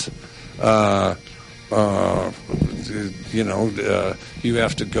books, you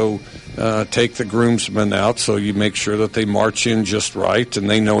have to go take the groomsmen out, so you make sure that they march in just right, and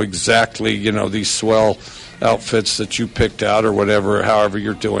they know exactly, these swell outfits that you picked out or whatever, however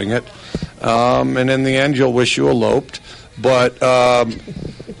you're doing it. And in the end, you'll wish you eloped. But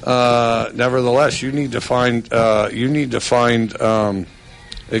nevertheless, you need to find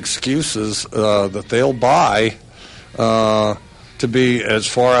excuses that they'll buy to be as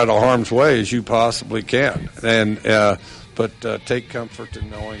far out of harm's way as you possibly can. And but take comfort in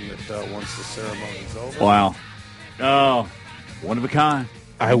knowing that once the ceremony's over. Wow. Oh, one of a kind.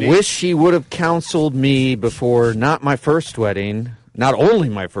 I wish he would have counseled me before not my first wedding, not only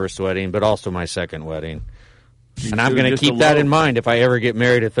my first wedding, but also my second wedding. And I'm going to keep that in mind if I ever get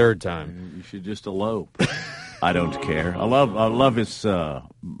married a third time. You should just elope. I don't care. I love his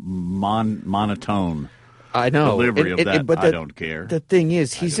monotone. I know. Delivery of that. I don't care. The thing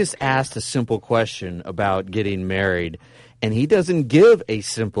is, he's just asked a simple question about getting married, and he doesn't give a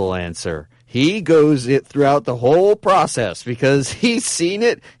simple answer. He goes it throughout the whole process because he's seen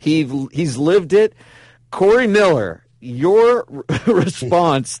it. He's lived it. Corey Miller, your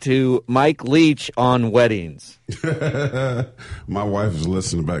response to Mike Leach on weddings. My wife is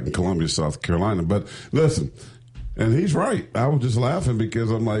listening back in Columbia, South Carolina. But listen, and he's right. I was just laughing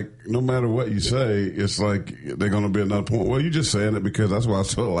because I'm like, no matter what you say, it's like they're going to be another point. Well, you're just saying it because that's why I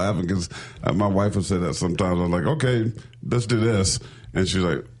started laughing, because my wife would say that sometimes. I'm like, okay, let's do this. And she's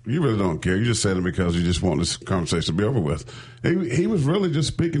like, you really don't care. You just said it because you just want this conversation to be over with. He was really just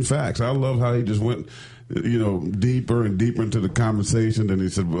speaking facts. I love how he just went, deeper and deeper into the conversation. And he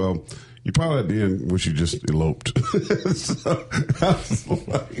said, well, you probably at the end wish you just eloped. So,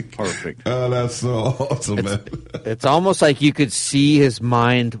 perfect. Oh, that's so awesome, man. It's almost like you could see his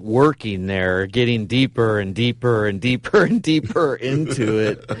mind working there, getting deeper and deeper and deeper and deeper into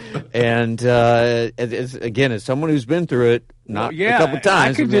it. And as someone who's been through it, a couple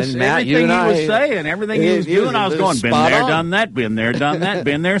times. I could just, Matt, everything he was saying, everything he was doing, I was going, been there, done that, been there, done that,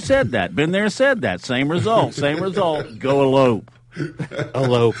 been there, said that, been there, said that. Same result, go elope.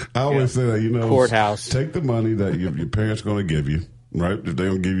 Elope. I always say that, courthouse. Take the money that your parents going to give you, right? If they're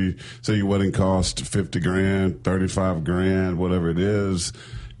going to give you, say your wedding cost $50,000, $35,000, whatever it is,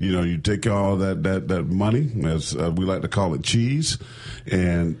 you take all that money, as we like to call it, cheese,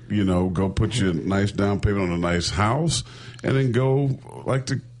 and go put your nice down payment on a nice house, and then go like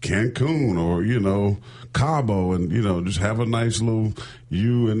to Cancun or Cabo, and just have a nice little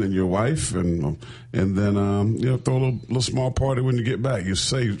you and then your wife, and then throw a little small party when you get back. You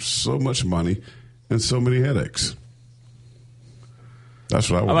save so much money and so many headaches. That's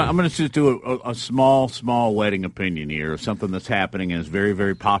what I'm going to just do a small wedding opinion here of something that's happening and is very,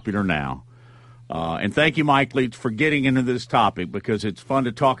 very popular now. And thank you, Mike Leach, for getting into this topic, because it's fun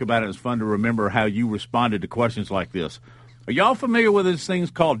to talk about it. It's fun to remember how you responded to questions like this. Are y'all familiar with these things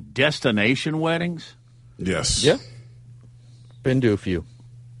called destination weddings? Yes. Yeah. Been to a few.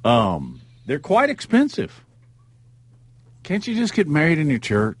 They're quite expensive. Can't you just get married in your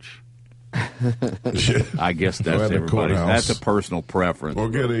church? I guess that's everybody's. That's a personal preference. Or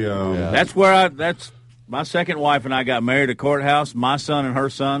get a. That's my second wife and I got married at courthouse. My son and her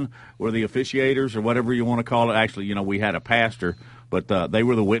son were the officiators, or whatever you want to call it. Actually, we had a pastor, but they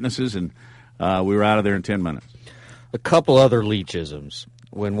were the witnesses, and we were out of there in 10 minutes. A couple other Leachisms.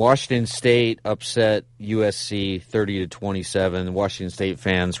 When Washington State upset USC 30-27, Washington State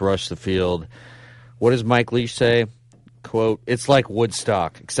fans rushed the field. What does Mike Leach say? Quote, it's like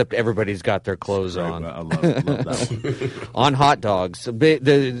Woodstock, except everybody's got their clothes on. I love that one. On hot dogs. A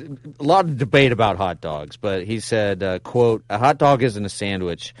lot of debate about hot dogs, but he said, quote, a hot dog isn't a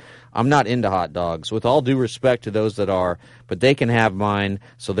sandwich. I'm not into hot dogs. With all due respect to those that are, but they can have mine,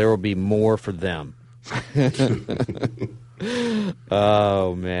 so there will be more for them.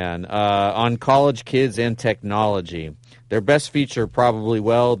 Oh, man. On college kids and technology. Their best feature probably,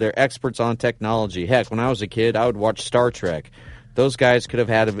 they're experts on technology. Heck, when I was a kid, I would watch Star Trek. Those guys could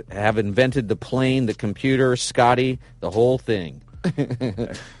have invented the plane, the computer, Scotty, the whole thing.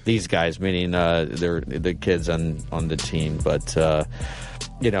 These guys, meaning they're the kids on the team. But,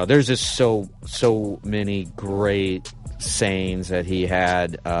 there's just so many great sayings that he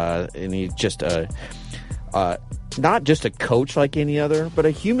had. And he's just not just a coach like any other, but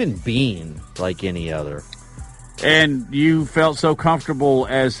a human being like any other. And you felt so comfortable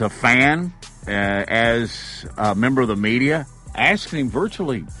as a fan, as a member of the media, asking him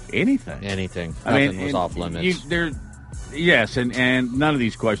virtually anything. Nothing was off limits. Yes, and none of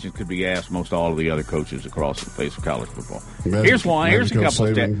these questions could be asked most all of the other coaches across the face of college football. Here's one. Here's a couple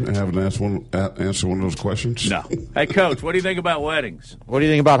of stats. Haven't answer one of those questions? No. Hey, Coach, what do you think about weddings? What do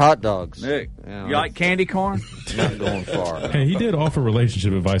you think about hot dogs? Nick, you like candy corn? Not going far. Hey, he did offer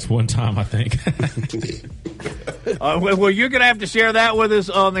relationship advice one time, I think. Well, you're going to have to share that with us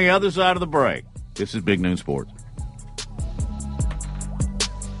on the other side of the break. This is Big Noon Sports.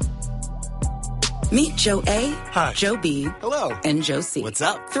 Meet Joe A, Hi. Joe B, Hello, and Joe C. What's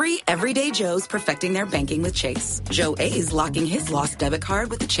up? 3 everyday Joes perfecting their banking with Chase. Joe A is locking his lost debit card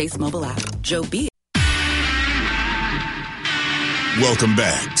with the Chase mobile app. Joe B. Welcome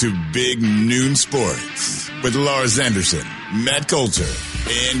back to Big Noon Sports with Lars Anderson, Matt Coulter,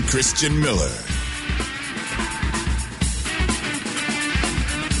 and Christian Miller.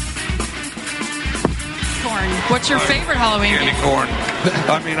 What's your favorite Halloween candy game? Corn.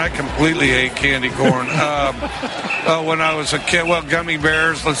 I mean, I completely hate candy corn. When I was a kid, well, gummy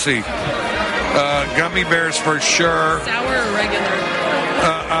bears. Let's see, gummy bears for sure. Sour or regular?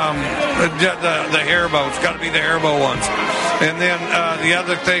 The Haribo. It's got to be the Haribo ones. And then the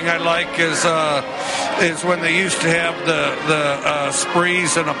other thing I like is when they used to have the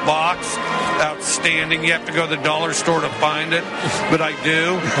sprees in a box. Outstanding. You have to go to the dollar store to find it, but I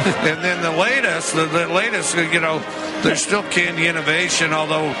do. And then the latest, there's still candy innovation,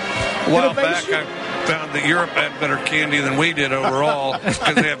 although a while back I found that Europe had better candy than we did overall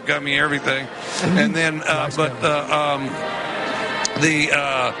because they have gummy everything. And then,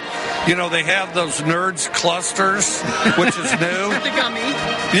 they have those Nerds clusters, which is new. The gummy.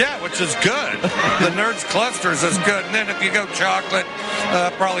 Yeah, which is good. The Nerds clusters is good. And then if you go chocolate,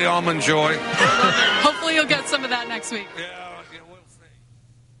 probably Almond Joy. Hopefully you'll get some of that next week. Yeah, we'll see.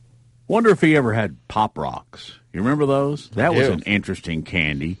 Wonder if he ever had Pop Rocks. You remember those? That was an interesting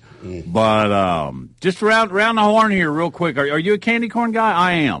candy. But just around the horn here real quick. Are you a candy corn guy?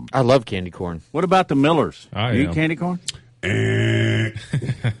 I am. I love candy corn. What about the Millers? I you am. eat candy corn? Had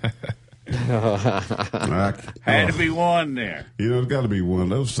to be one there. It's got to be one.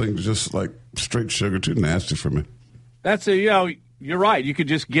 Those things just like straight sugar, too nasty for me. That's you're right. You could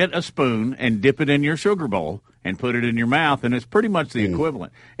just get a spoon and dip it in your sugar bowl and put it in your mouth, and it's pretty much the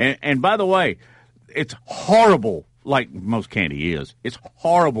equivalent. And by the way, it's horrible, like most candy is. It's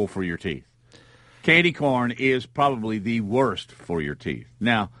horrible for your teeth. Candy corn is probably the worst for your teeth.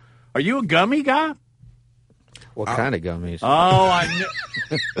 Now, are you a gummy guy? What kind of gummies? Oh, I knew.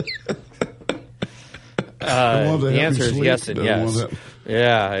 The answer is yes and yes.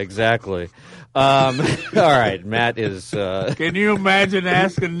 Yeah, exactly. All right, Matt is... Can you imagine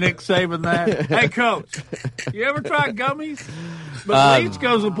asking Nick Saban that? Hey, Coach, you ever tried gummies? But Leach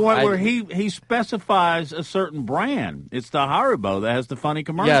goes to the point where he specifies a certain brand. It's the Haribo that has the funny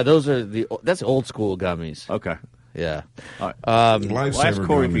commercial. Yeah, that's old school gummies. Okay. Yeah. Lifesaver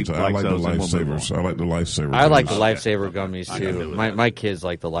gummies. I like the Lifesavers. I like the Lifesaver. I like the Lifesaver gummies too. My kids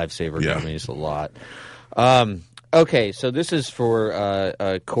like the Lifesaver gummies a lot. Okay, so this is for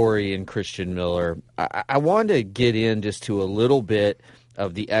Corey and Christian Miller. I wanted to get in just to a little bit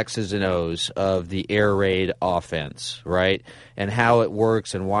of the X's and O's of the air raid offense, right? And how it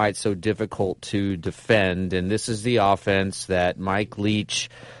works and why it's so difficult to defend. And this is the offense that Mike Leach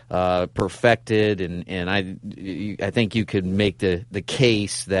perfected, and I think you could make the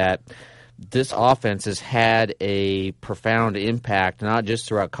case that this offense has had a profound impact, not just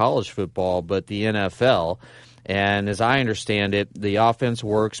throughout college football, but the NFL. And as I understand it, the offense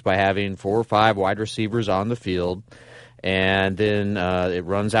works by having 4 or 5 wide receivers on the field, and then it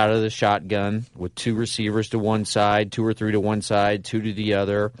runs out of the shotgun with 2 receivers to one side, 2 or 3 to one side, 2 to the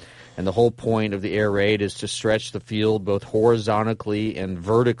other. And the whole point of the air raid is to stretch the field both horizontally and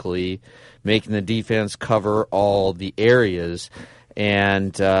vertically, making the defense cover all the areas.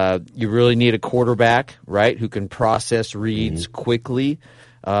 And you really need a quarterback, right, who can process reads quickly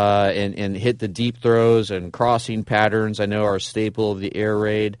and hit the deep throws and crossing patterns. I know are a staple of the air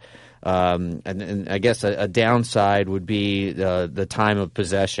raid. And I guess a downside would be the time of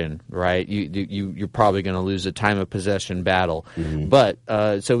possession, right? You're probably going to lose a time of possession battle. But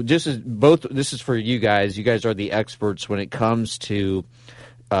so this is for you guys. You guys are the experts when it comes to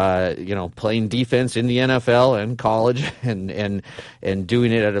playing defense in the NFL and college and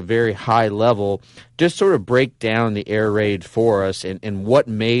doing it at a very high level. Just sort of break down the air raid for us and what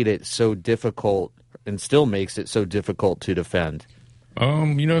made it so difficult and still makes it so difficult to defend.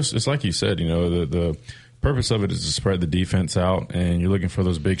 It's like you said, the purpose of it is to spread the defense out, and you're looking for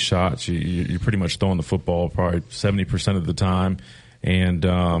those big shots. You're pretty much throwing the football probably 70% of the time, And,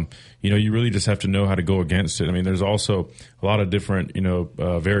 you really just have to know how to go against it. I mean, there's also a lot of different,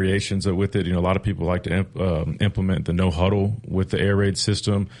 variations with it. A lot of people like to implement the no huddle with the air raid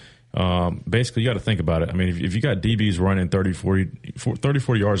system. Basically, you got to think about it. I mean, if you got DBs running 30,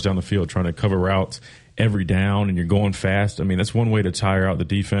 40 yards down the field trying to cover routes every down and you're going fast, I mean, that's one way to tire out the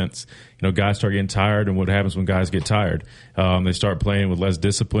defense. Guys start getting tired, and what happens when guys get tired? They start playing with less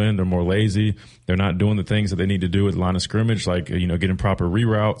discipline. They're more lazy. They're not doing the things that they need to do at the line of scrimmage, like, getting proper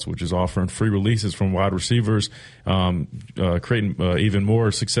reroutes, which is offering free releases from wide receivers, creating even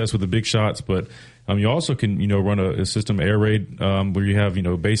more success with the big shots. But you also can, run a system air raid where you have,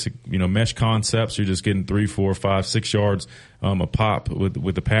 basic, mesh concepts. You're just getting 3, 4, 5, 6 yards a pop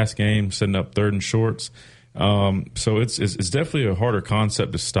with the pass game, setting up 3rd and shorts. So it's definitely a harder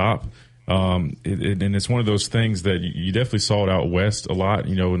concept to stop. And it's one of those things that you definitely saw it out west a lot,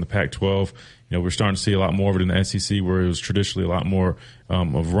 in the Pac-12. We're starting to see a lot more of it in the SEC, where it was traditionally a lot more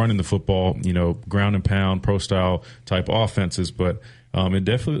of running the football, ground and pound, pro-style type offenses. But it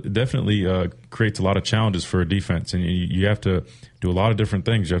definitely creates a lot of challenges for a defense. And you have to do a lot of different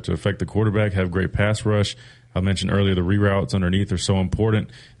things. You have to affect the quarterback, have great pass rush. I mentioned earlier the reroutes underneath are so important.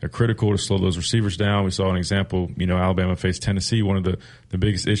 They're critical to slow those receivers down. We saw an example, Alabama faced Tennessee. One of the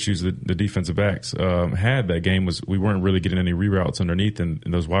biggest issues that the defensive backs had that game was we weren't really getting any reroutes underneath, and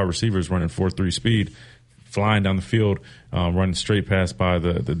those wide receivers running 4.3 speed, flying down the field, running straight past by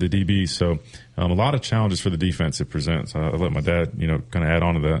the DBs. So a lot of challenges for the defense it presents. I'll let my dad, kind of add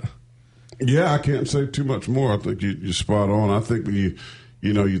on to that. Yeah, I can't say too much more. I think you're spot on. I think when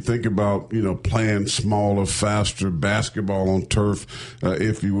you think about, playing smaller, faster basketball on turf,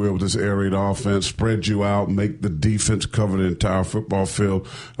 if you will, with this air raid offense, spread you out, make the defense cover the entire football field.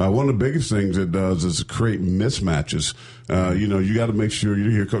 One of the biggest things it does is create mismatches. You got to make sure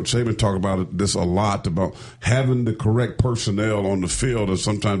you hear Coach Saban talk about this a lot, about having the correct personnel on the field, and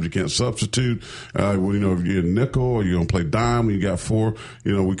sometimes you can't substitute. If you're a nickel or you're going to play dime, when you got 4,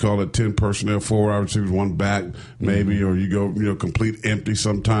 we call it 10 personnel, 4 wide receivers, 1 back, maybe, or you go, complete empty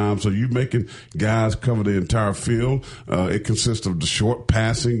sometimes. So you're making guys cover the entire field. It consists of the short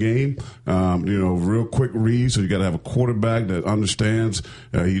passing game, real quick reads. So you got to have a quarterback that understands,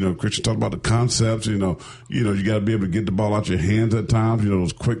 Christian talked about the concepts, you got to be able to get the ball out your hands at times,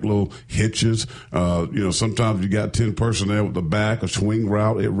 those quick little hitches. Sometimes you got 10 personnel with the back, a swing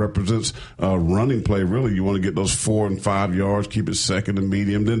route. It represents a running play. Really, you want to get those 4 and 5 yards, keep it second and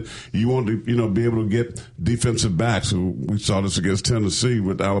medium. Then you want to, be able to get defensive backs. So we saw this against Tennessee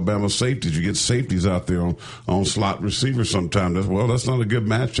with Alabama safeties. You get safeties out there on slot receivers sometimes. That's not a good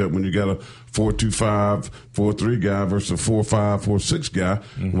matchup when you got a 4-2-5, 4-3 guy versus a 4-5, 4-6 guy.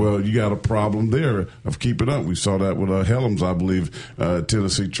 Mm-hmm. Well, you got a problem there of keeping up. We saw that with Helms, I believe,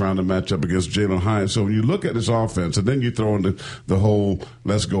 Tennessee trying to match up against Jalen Hyatt. So when you look at this offense, and then you throw in the whole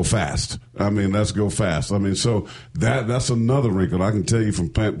let's go fast. Let's go fast. So that's another wrinkle. I can tell you from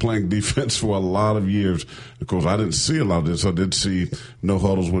playing defense for a lot of years. Of course, I didn't see a lot of this. I did see no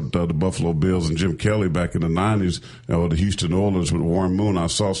huddles with the Buffalo Bills and Jim Kelly back in the 90s, or the Houston Oilers with Warren Moon. I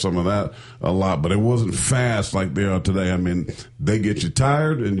saw some of that a lot, but it wasn't fast like they are today. They get you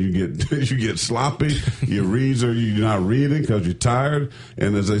tired and you get sloppy. Your reads are you're not reading because you're tired.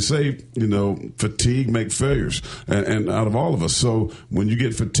 And as they say, fatigue makes failures, and out of all of us. So when you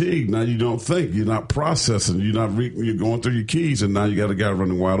get fatigued, now you don't think, you're not processing, you're going through your keys, and now you got a guy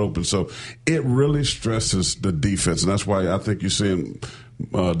running wide open. So it really stresses the defense, and that's why I think you're seeing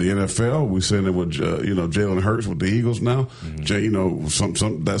the NFL. We're seeing it with Jalen Hurts with the Eagles now. Mm-hmm.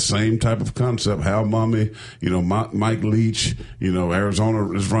 Some that same type of concept. Hal Mumme, Mike Leach.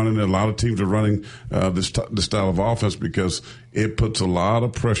 Arizona is running it. A lot of teams are running this style of offense because it puts a lot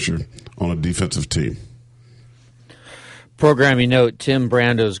of pressure on a defensive team. Programming note: Tim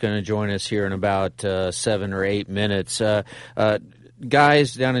Brando is going to join us here in about 7 or 8 minutes.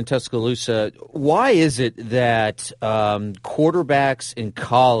 Guys down in Tuscaloosa, why is it that quarterbacks in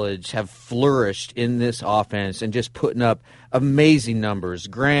college have flourished in this offense and just putting up amazing numbers?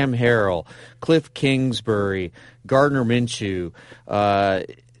 Graham Harrell, Cliff Kingsbury, Gardner Minshew,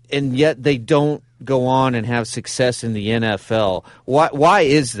 and yet they don't go on and have success in the NFL. Why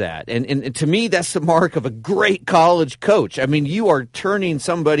is that? And to me, that's the mark of a great college coach. You are turning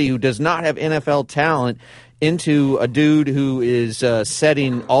somebody who does not have NFL talent into a dude who is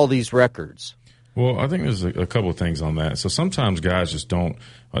setting all these records. Well, I think there's a couple of things on that. So sometimes guys just don't.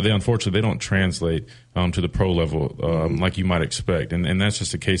 Unfortunately, they don't translate to the pro level like you might expect, and that's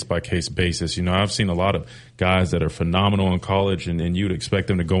just a case-by-case basis. I've seen a lot of guys that are phenomenal in college, and you'd expect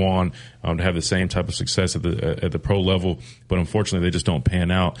them to go on to have the same type of success at the pro level, but unfortunately, they just don't pan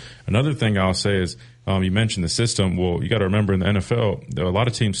out. Another thing I'll say is You mentioned the system. Well, you got to remember in the NFL, a lot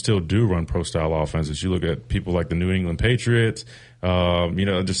of teams still do run pro-style offenses. You look at people like the New England Patriots,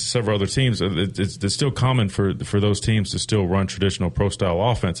 just several other teams. It's still common for those teams to still run traditional pro-style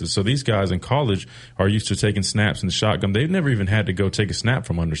offenses. So these guys in college are used to taking snaps in the shotgun. They've never even had to go take a snap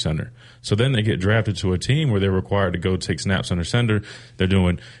from under center. So then they get drafted to a team where they're required to go take snaps under center. They're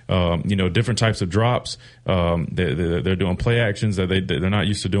doing, different types of drops. They're doing play actions that they're not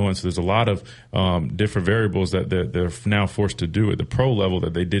used to doing. So there's a lot of different variables that they're now forced to do at the pro level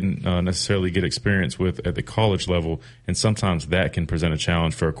that they didn't necessarily get experience with at the college level. And sometimes that can present a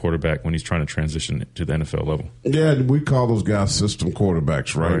challenge for a quarterback when he's trying to transition to the NFL level. Yeah, we call those guys system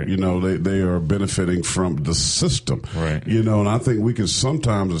quarterbacks, right? They are benefiting from the system. Right. And I think we can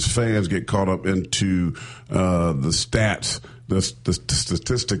sometimes as fans get caught up into the stats, the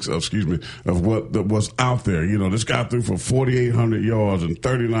statistics of what's out there. This guy threw for 4,800 yards and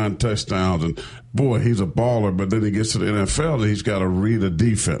 39 touchdowns, and boy, he's a baller. But then he gets to the NFL and he's got to read a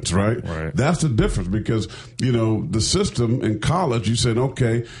defense, right? That's the difference, because the system in college, you said,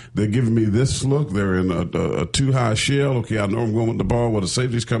 okay, they're giving me this look. They're in a too high shell. Okay, I know I'm going with the ball where the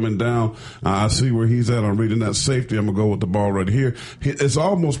safety's coming down. I see where he's at. I'm reading that safety. I'm gonna go with the ball right here. It's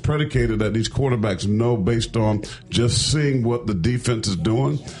almost predicated that these quarterbacks know based on just seeing what the defense is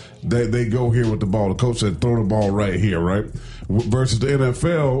doing. They go here with the ball. The coach said, throw the ball right here, right? Versus the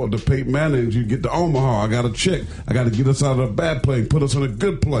NFL, the Peyton Manning, you get to Omaha. I got to check. I got to get us out of a bad play and put us in a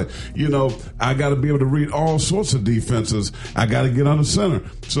good play. I got to be able to read all sorts of defenses. I got to get under center.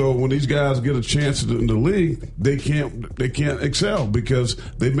 So when these guys get a chance in the league, they can't excel because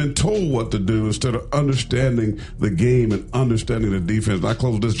they've been told what to do instead of understanding the game and understanding the defense. And I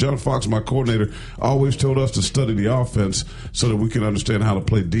close with this. John Fox, my coordinator, always told us to study the offense so that we can understand how to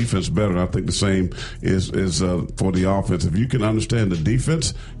play defense better. And I think the same is for the offense. If you can understand the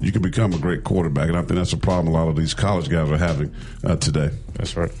defense, you can become a great quarterback. And I think that's a problem a lot of these college guys are having today.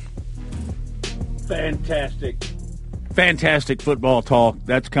 That's right. Fantastic football talk.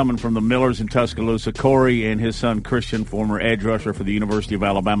 That's coming from the Millers in Tuscaloosa. Corey and his son Christian, former edge rusher for the University of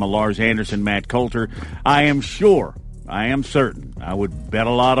Alabama, Lars Anderson, Matt Coulter. I am certain, I would bet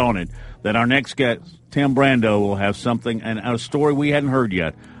a lot on it, that our next guest, Tim Brando, will have something, and a story we hadn't heard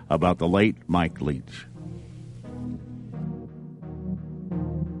yet about the late Mike Leach.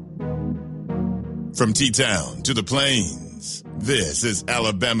 From T-Town to the Plains, this is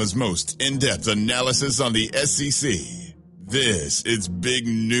Alabama's most in-depth analysis on the SEC. This is Big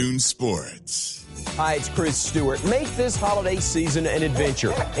Noon Sports. Hi, it's Chris Stewart. Make this holiday season an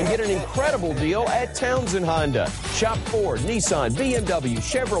adventure and get an incredible deal at Townsend Honda. Shop Ford, Nissan, BMW,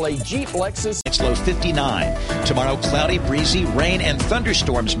 Chevrolet, Jeep, Lexus. It's low 59. Tomorrow, cloudy, breezy, rain, and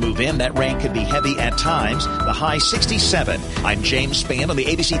thunderstorms move in. That rain could be heavy at times. The high 67. I'm James Spann on the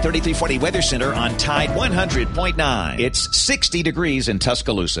ABC 3340 Weather Center on Tide 100.9. It's 60 degrees in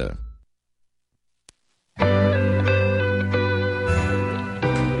Tuscaloosa.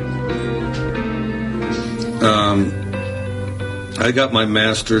 I got my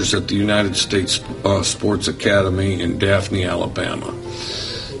master's at the United States Sports Academy in Daphne, Alabama,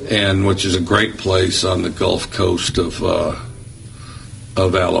 and which is a great place on the Gulf Coast of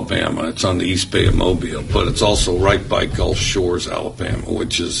Alabama. It's on the East Bay of Mobile, but it's also right by Gulf Shores, Alabama,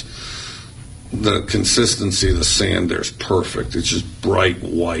 which is the consistency of the sand there is perfect. It's just bright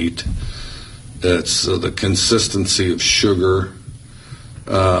white. It's the consistency of sugar.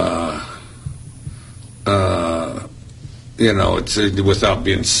 It's without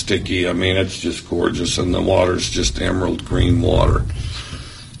being sticky. I mean, it's just gorgeous, and the water's just emerald green water.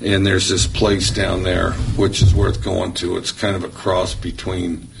 And there's this place down there which is worth going to. It's kind of a cross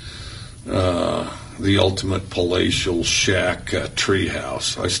between the ultimate palatial shack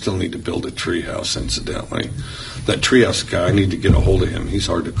treehouse. I still need to build a treehouse, incidentally. That treehouse guy, I need to get a hold of him. He's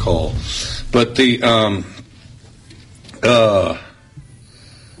hard to call. But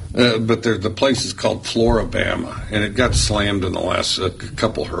the place is called Floribama, and it got slammed in the last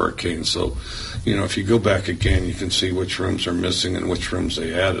couple hurricanes. So, if you go back again, you can see which rooms are missing and which rooms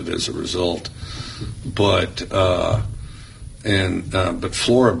they added as a result. But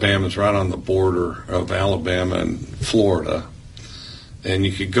Floribama is right on the border of Alabama and Florida, and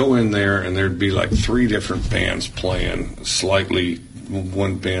you could go in there and there'd be like 3 different bands playing,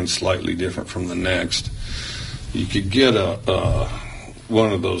 one band slightly different from the next. You could get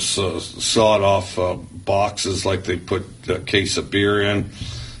one of those sawed-off boxes like they put a case of beer in,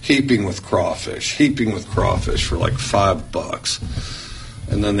 heaping with crawfish for like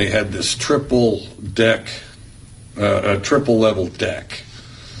 $5. And then they had this triple level deck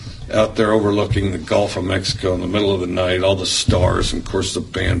out there overlooking the Gulf of Mexico in the middle of the night, all the stars, and of course the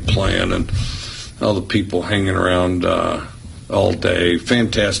band playing, and all the people hanging around all day,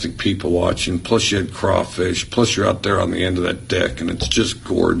 fantastic people watching, plus you had crawfish, plus you're out there on the end of that deck, and it's just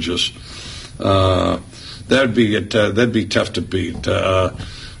gorgeous. That'd be tough to beat.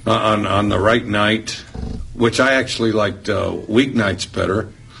 On the right night, which I actually liked weeknights better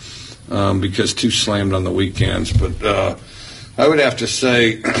because too slammed on the weekends. But I would have to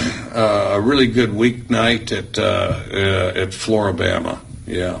say a really good weeknight at Floribama.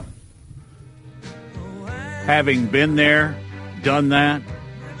 Yeah. Having been there, done that,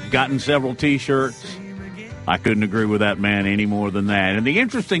 gotten several T-shirts, I couldn't agree with that man any more than that. And the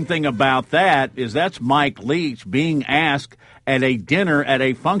interesting thing about that is that's Mike Leach being asked at a dinner at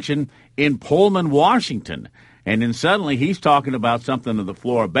a function in Pullman, Washington. And then suddenly he's talking about something of the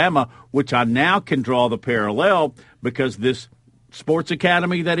Floribama, which I now can draw the parallel because this sports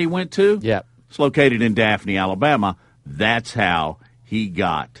academy that he went to, it's located in Daphne, Alabama. That's how he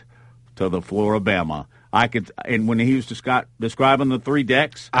got to the Floribama. And when he was describing the three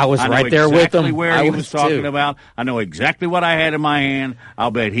decks, I was right there with him. Where he was talking about. I know exactly what I had in my hand.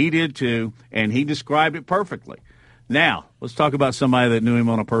 I'll bet he did too, and he described it perfectly. Now, let's talk about somebody that knew him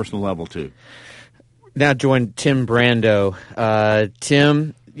on a personal level too. Now join Tim Brando.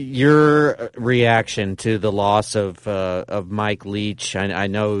 Tim, your reaction to the loss of Mike Leach? I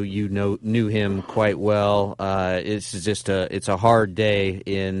know you knew him quite well. It's a hard day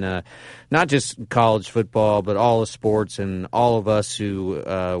in not just college football, but all the sports, and all of us who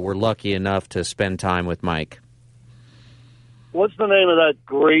were lucky enough to spend time with Mike. What's the name of that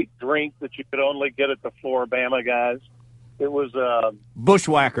great drink that you could only get at the Floribama, guys? It was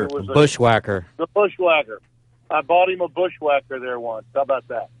Bushwhacker. Bushwhacker. The Bushwhacker. I bought him a Bushwhacker there once. How about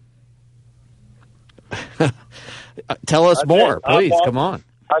that? Tell us more, please. Come on.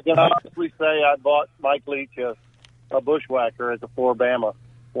 I can honestly say I bought Mike Leach a Bushwhacker at the Floribama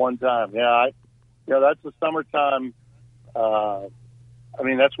one time. That's the summertime.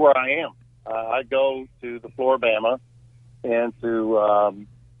 That's where I am. I go to the Floribama and to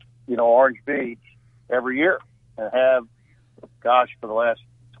Orange Beach every year and have, for the last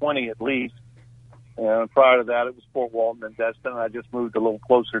 20 at least. And prior to that, it was Fort Walton and Destin. I just moved a little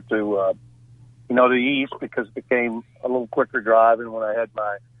closer to the east because it became a little quicker drive. And when I had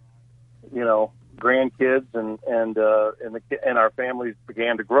my grandkids and our families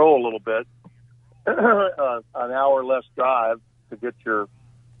began to grow a little bit, an hour less drive to get your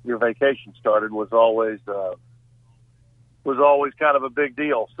vacation started was always kind of a big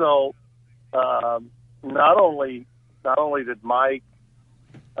deal. So not only did Mike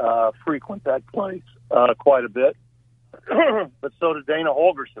frequent that place quite a bit, but so did Dana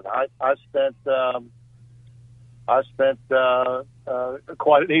Holgorsen. I spent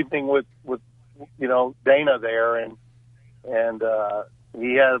quite an evening with Dana there, and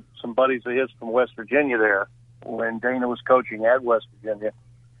he had some buddies of his from West Virginia there when Dana was coaching at West Virginia.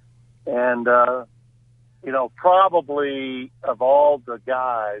 And probably of all the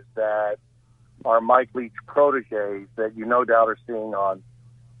guys that are Mike Leach proteges that you no doubt are seeing on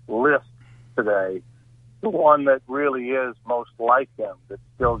lists today, the one that really is most like him, that's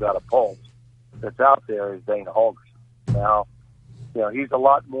still got a pulse, that's out there, is Dana Holgorsen. Now, he's a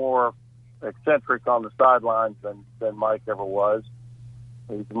lot more eccentric on the sidelines than Mike ever was.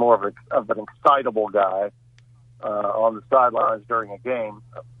 He's more of an excitable guy on the sidelines during a game,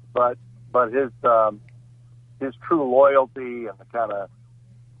 but his true loyalty and the kind of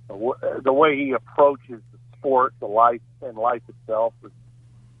the way he approaches the sport, the life itself, is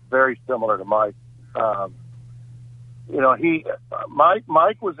very similar to Mike.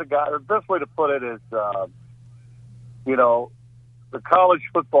 Mike was a guy. The best way to put it is, the college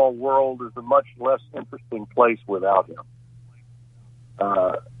football world is a much less interesting place without him.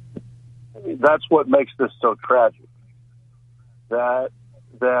 That's what makes this so tragic. That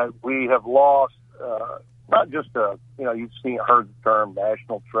we have lost not just you've heard the term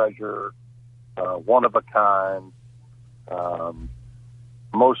national treasure, one of a kind,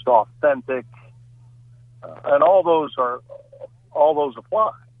 most authentic, and all those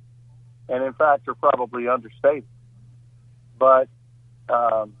apply, and in fact are probably understated. But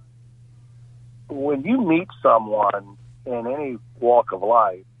when you meet someone in any walk of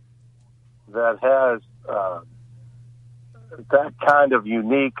life that has that kind of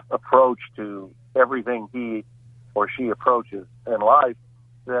unique approach to everything he or she approaches in life,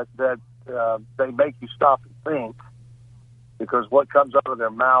 that they make you stop and think, because what comes out of their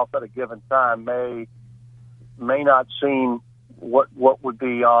mouth at a given time may not seem what would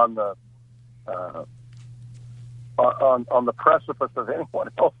be on the on the precipice of anyone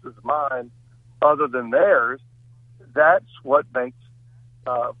else's mind other than theirs. That's what makes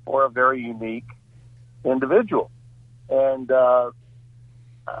for a very unique individual. And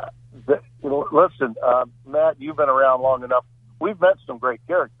listen, Matt, you've been around long enough. We've met some great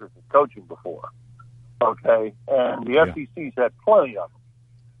characters in coaching before, okay? And the SEC's had plenty of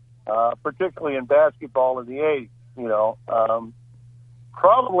them, particularly in basketball in the 80s, you know.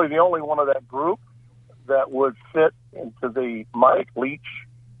 Probably the only one of that group that would fit into the Mike Leach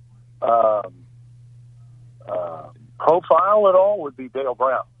profile at all would be Dale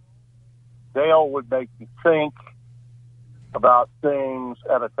Brown. Dale would make you think about things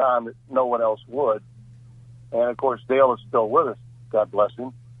at a time that no one else would. And, of course, Dale is still with us, God bless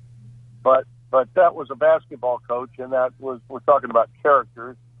him. But that was a basketball coach, and we're talking about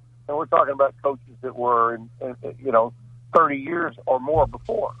characters, and we're talking about coaches that were, in 30 years or more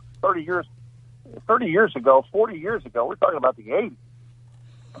before. 30 years ago, 40 years ago, we're talking about the 80s.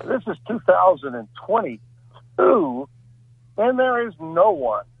 This is 2022, and there is no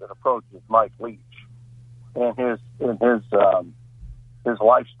one that approaches Mike Leach and his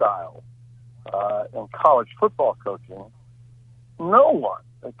lifestyle in college football coaching. No one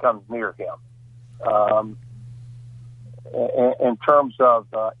that comes near him in terms of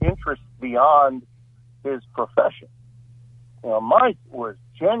interest beyond his profession. You know, Mike was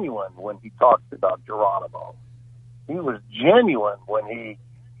genuine when he talked about Geronimo. He was genuine when he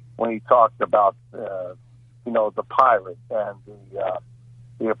talked about the pilot and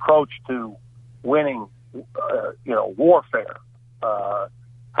the approach to winning, warfare,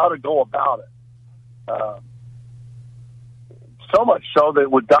 how to go about it. So much so that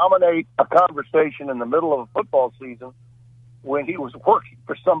it would dominate a conversation in the middle of a football season when he was working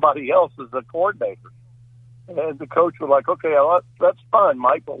for somebody else as a coordinator. And the coach was like, okay, well, that's fine,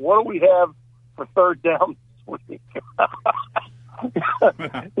 Mike, but what do we have for third down this week?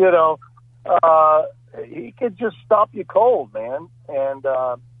 He could just stop you cold, man. And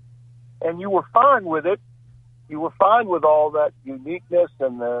you were fine with it. You were fine with all that uniqueness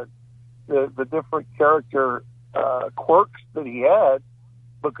and the different character quirks that he had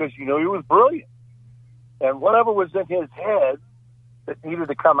because you knew he was brilliant. And whatever was in his head that needed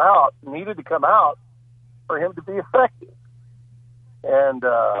to come out for him to be effective. And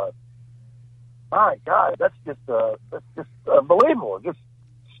my God, that's just unbelievable. It just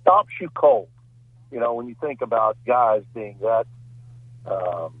stops you cold. You know, when you think about guys being that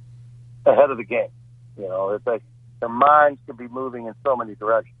ahead of the game, you know, their minds could be moving in so many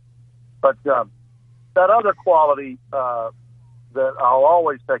directions. But that other quality that I'll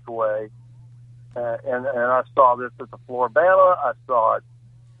always take away, and I saw this at the Floribama, I saw it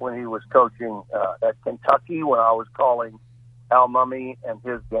when he was coaching at Kentucky, when I was calling Al Mummy and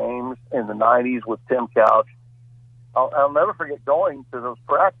his games in the 90s with Tim Couch. I'll never forget going to those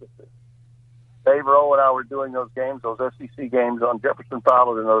practices. Dave Rowe and I were doing those games, those SEC games on Jefferson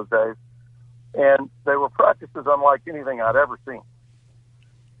Pilot in those days. And they were practices unlike anything I'd ever seen.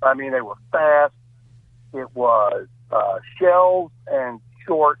 I mean, they were fast. It was shells and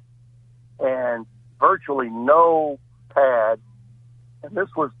short and virtually no pad. And this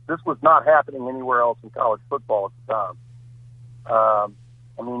was not happening anywhere else in college football at the time.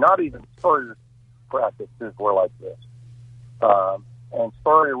 I mean, not even Spurrier's practices were like this. And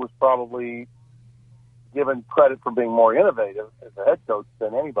Spurrier was probably given credit for being more innovative as a head coach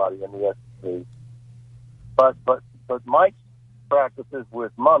than anybody in the SEC. But Mike's practices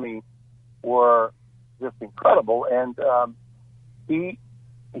with Mummy were just incredible, and he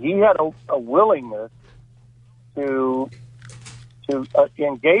had a willingness to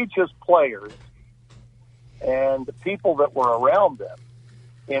engage his players and the people that were around them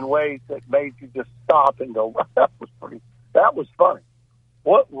in ways that made you just stop and go, that was funny.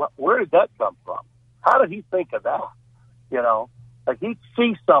 Where did that come from? How did he think of that? You know, like he'd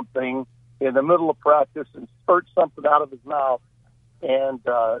see something in the middle of practice and spurt something out of his mouth and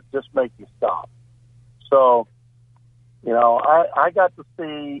just make you stop. So, you know, I got to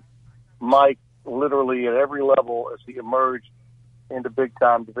see Mike literally at every level as he emerged into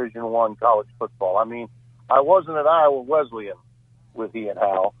big-time Division I college football. I mean, I wasn't at Iowa Wesleyan with he and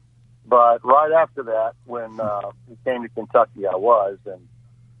Hal, but right after that, when he came to Kentucky, I was.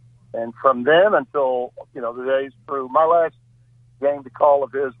 And from then until, you know, the days through, my last game to call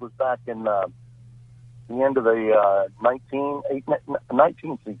of his was back in the end of the 19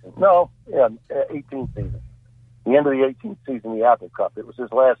 season. No, yeah, 18 season. The end of the 18th season, the Apple Cup. It was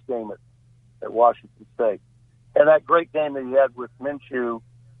his last game at Washington State. And that great game that he had with Minshew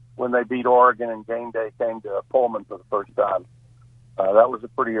when they beat Oregon and game day came to Pullman for the first time. That was a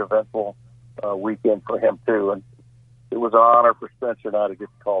pretty eventful weekend for him, too. And it was an honor for Spencer and I to get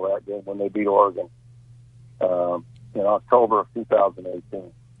to call that game when they beat Oregon in October of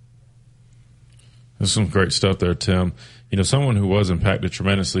 2018. There's some great stuff there, Tim. You know, someone who was impacted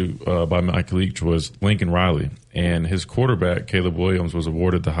tremendously by Mike Leach was Lincoln Riley, and his quarterback, Caleb Williams, was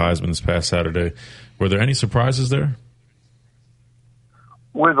awarded the Heisman this past Saturday. Were there any surprises there?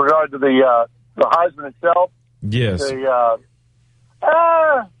 With regard to the Heisman itself? Yes.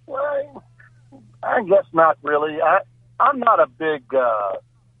 Well, I guess not really. I'm not a big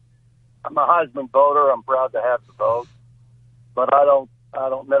I'm a Heisman voter. I'm proud to have the vote, but I don't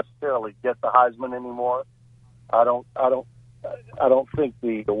necessarily get the Heisman anymore. I don't think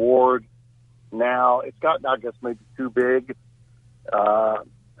the award now, it's gotten, I guess, maybe too big,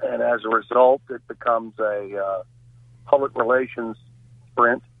 and as a result, it becomes a public relations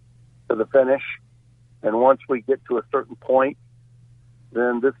sprint to the finish. And once we get to a certain point,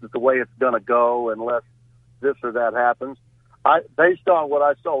 then this is the way it's going to go unless this or that happens. Based on what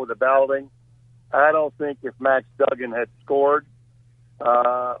I saw with the balloting, I don't think if Max Duggan had scored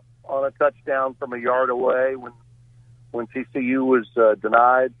on a touchdown from a yard away when TCU was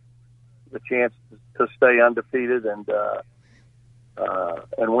denied the chance to stay undefeated and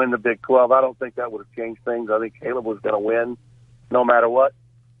win the Big 12, I don't think that would have changed things. I think Caleb was going to win no matter what.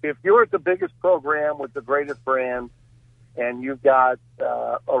 If you're at the biggest program with the greatest brand and you've got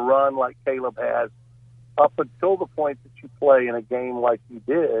a run like Caleb has, up until the point that you play in a game like you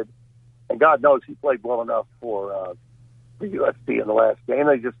did, and God knows he played well enough for USC in the last game.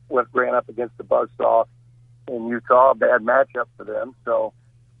 They just ran up against the buzzsaw in Utah, a bad matchup for them. So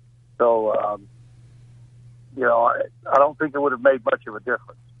you know, I don't think it would have made much of a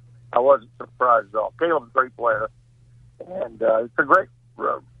difference. I wasn't surprised at all. Caleb's a great player, and it's a great.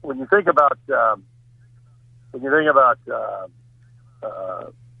 When you think about the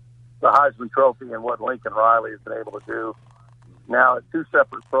Heisman Trophy and what Lincoln Riley has been able to do now at two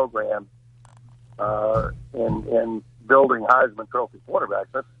separate programs in building Heisman Trophy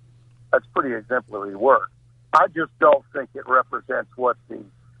quarterbacks, that's pretty exemplary work. I just don't think it represents what the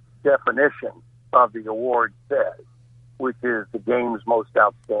definition of the award says, which is the game's most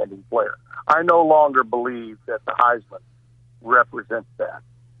outstanding player. I no longer believe that the Heisman represents that.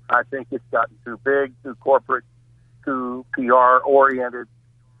 I think it's gotten too big, too corporate, too PR oriented,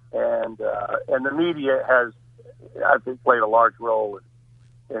 and the media has, I think, played a large role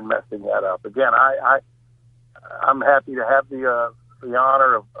in messing that up. Again, I'm happy to have the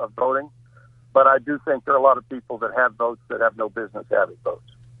honor of voting, but I do think there are a lot of people that have votes that have no business having votes.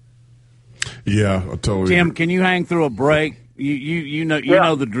 Yeah, I totally. Tim, can you hang through a break? You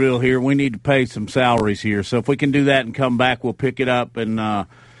know the drill here. We need to pay some salaries here, so if we can do that and come back, we'll pick it up and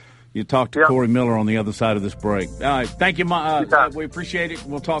you talk to Corey Miller on the other side of this break. All right, thank you. We appreciate it.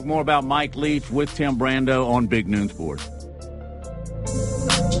 We'll talk more about Mike Leach with Tim Brando on Big Noon Sports.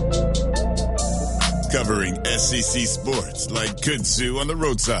 Covering SEC sports like kudzu on the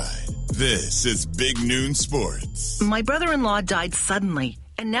roadside. This is Big Noon Sports. My brother-in-law died suddenly,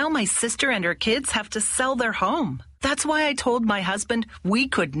 and now my sister and her kids have to sell their home. That's why I told my husband we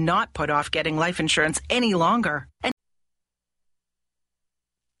could not put off getting life insurance any longer. And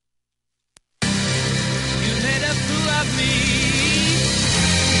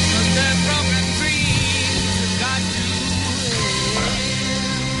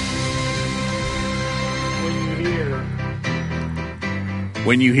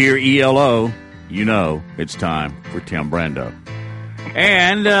when you hear ELO, you know it's time for Tim Brando.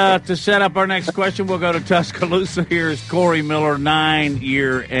 And to set up our next question, we'll go to Tuscaloosa. Here's Corey Miller,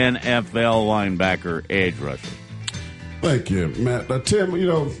 9-year NFL linebacker, edge rusher. Thank you, Matt. Tim,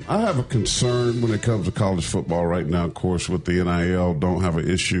 I have a concern when it comes to college football right now, of course, with the NIL. Don't have an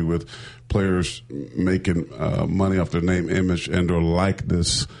issue with players making money off their name, image, and or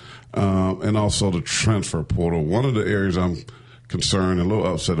likeness, and also the transfer portal. One of the areas I'm concerned and a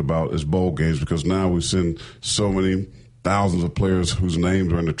little upset about is bowl games, because now we've seen so many thousands of players whose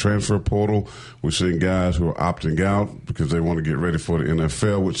names are in the transfer portal. We're seeing guys who are opting out because they want to get ready for the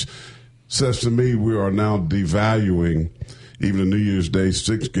NFL, which says to me we are now devaluing even the New Year's Day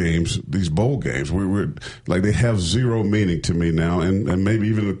 6 games, these bowl games. We're like, they have zero meaning to me now, and maybe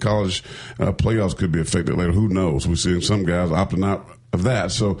even the college playoffs could be affected later. Who knows? We're seeing some guys opting out of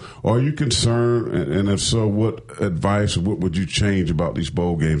that. So are you concerned? And if so, what advice or what would you change about these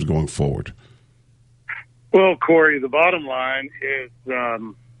bowl games going forward? Well, Corey, the bottom line is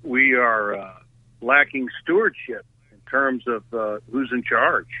we are lacking stewardship in terms of who's in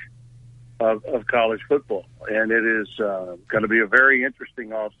charge of college football. And it is going to be a very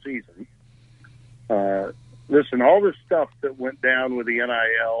interesting off season. Listen, all this stuff that went down with the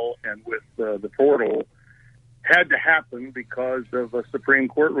NIL and with the portal had to happen because of a Supreme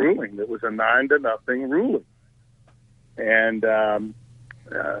Court ruling that was a 9-0 ruling. And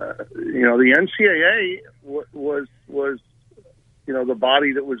the NCAA was the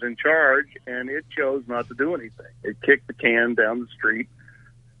body that was in charge, and it chose not to do anything. It kicked the can down the street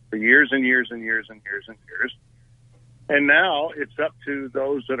for years and years and years and years and years. And now it's up to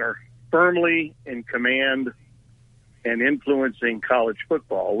those that are firmly in command and influencing college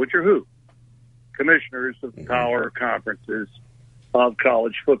football, which are who? Commissioners of the power conferences of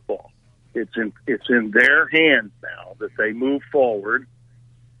college football. It's in their hands now that they move forward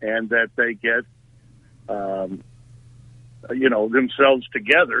and that they get themselves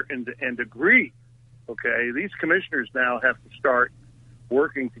together and agree. Okay, these commissioners now have to start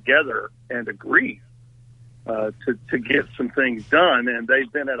working together and agree to get some things done, and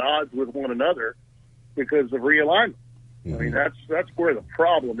they've been at odds with one another because of realignment. I mean, that's where the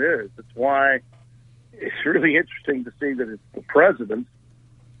problem is. It's why it's really interesting to see that it's the president,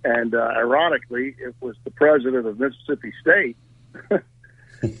 and ironically, it was the president of Mississippi State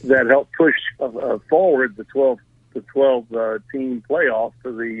that helped push forward the 12 team playoff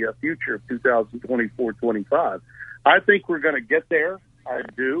for the future of 2024-25. I think we're going to get there. I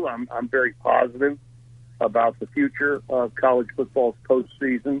do. I'm very positive about the future of college football's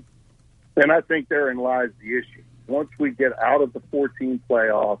postseason, and I think therein lies the issue. Once we get out of the 14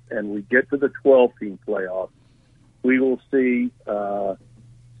 playoff and we get to the 12-team playoff, we will see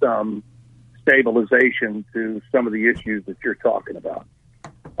some stabilization to some of the issues that you're talking about.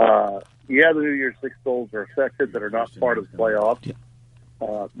 The New Year's Six bowls are affected that are not part of the playoff,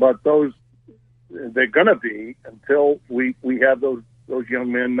 but those they're going to be until we have those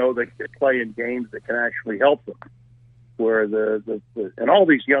young men know they can play in games that can actually help them. Where and all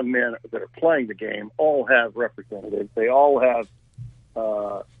these young men that are playing the game all have representatives. They all have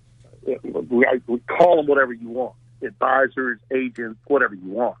we call them whatever you want, advisors, agents, whatever you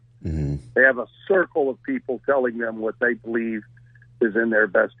want. Mm-hmm. They have a circle of people telling them what they believe is in their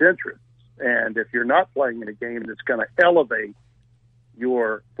best interests. And if you're not playing in a game that's going to elevate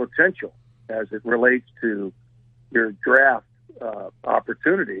your potential as it relates to your draft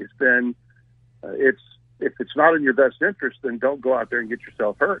opportunities, then if it's not in your best interest, then don't go out there and get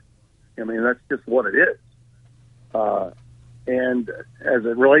yourself hurt. I mean, that's just what it is. And as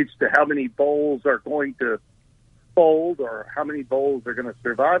it relates to how many bowls are going to fold or how many bowls are going to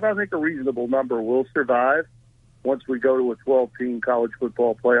survive, I think a reasonable number will survive once we go to a 12-team college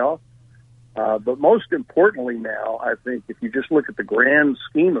football playoff. But most importantly now, I think if you just look at the grand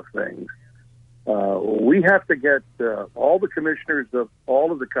scheme of things, we have to get all the commissioners of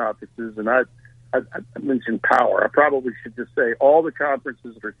all of the conferences, and I mentioned power. I probably should just say all the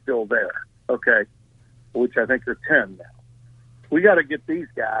conferences that are still there, okay, which I think are 10 now. We got to get these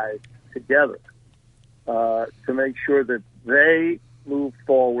guys together to make sure that they move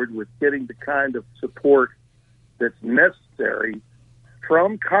forward with getting the kind of support that's necessary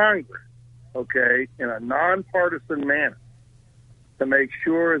from Congress, okay, in a nonpartisan manner to make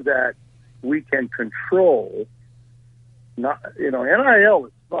sure that we can control, NIL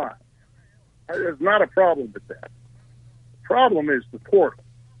is fine. There's not a problem with that. The problem is the portal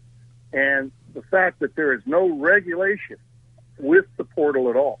and the fact that there is no regulation with the portal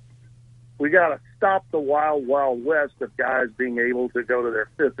at all. We got to stop the wild, wild west of guys being able to go to their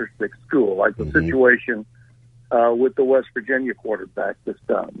fifth or sixth school, like the situation with the West Virginia quarterback this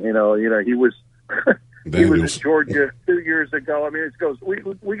time. He was he was at Georgia 2 years ago. I mean, it goes.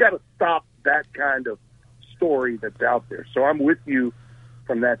 We got to stop that kind of story that's out there. So I'm with you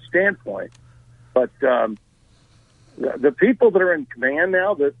from that standpoint. But the people that are in command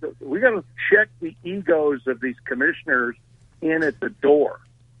now, we got to check the egos of these commissioners in at the door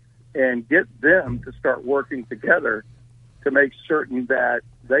and get them to start working together to make certain that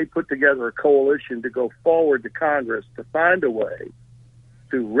they put together a coalition to go forward to Congress to find a way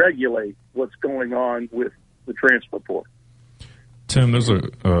to regulate what's going on with the transfer portal. Tim, there's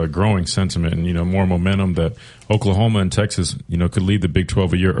a growing sentiment and, more momentum that Oklahoma and Texas, could lead the Big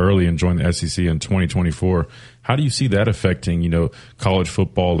 12 a year early and join the SEC in 2024. How do you see that affecting, college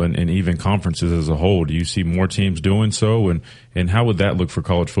football and even conferences as a whole? Do you see more teams doing so? And how would that look for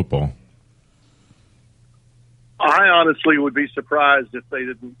college football? I honestly would be surprised if they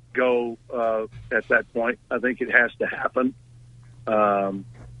didn't go at that point. I think it has to happen. I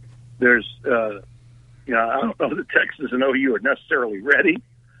don't know that Texas and OU are necessarily ready,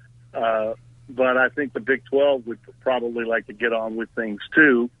 but I think the Big 12 would probably like to get on with things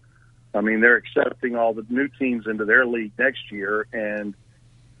too. I mean, they're accepting all the new teams into their league next year, and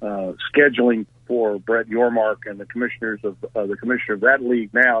scheduling for Brett Yormark and the commissioner of that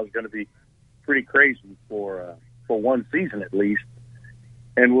league now is going to be pretty crazy for one season at least,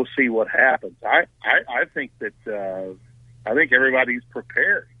 and we'll see what happens. I think that I think everybody's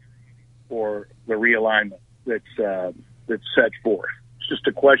prepared for the realignment that's set forth. It's just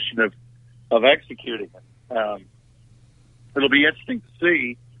a question of executing it. It'll be interesting to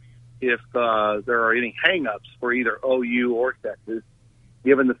see if there are any hang-ups for either OU or Texas,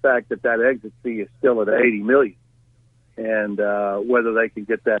 given the fact that exit fee is still at $80 million, and whether they can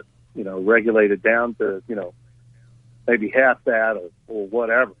get that, regulated down to, maybe half that or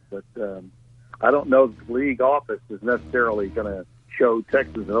whatever. But I don't know that the league office is necessarily going to show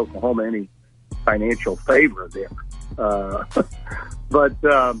Texas and Oklahoma any financial favor there. But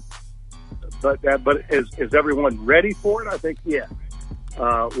is everyone ready for it? I think yes.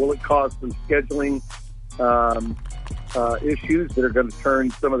 Will it cause some scheduling issues that are going to turn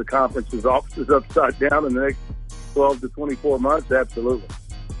some of the conference's offices upside down in the next 12 to 24 months? Absolutely.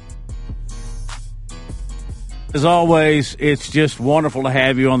 As always, it's just wonderful to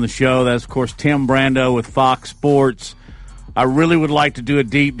have you on the show. That's, of course, Tim Brando with Fox Sports. I really would like to do a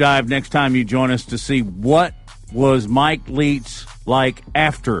deep dive next time you join us to see what was Mike Leach like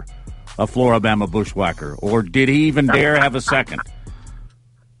after a Floribama bushwhacker, or did he even dare have a second?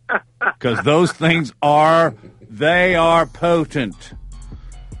 Because those things are potent.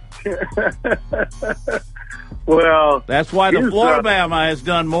 Well, that's why the Floribama has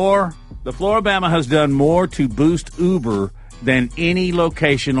done more. The Floribama has done more to boost Uber than any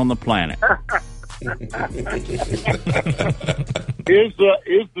location on the planet. His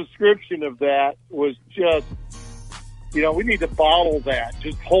description of that was just, we need to bottle that.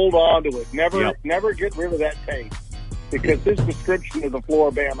 Just hold on to it. Never get rid of that tape. Because his description of the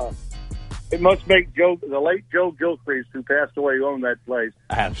Floribama, it must make the late Joe Gilcrease, who passed away, who owned that place.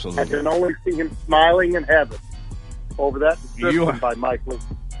 Absolutely. I can only see him smiling in heaven over that description by Mike Leach.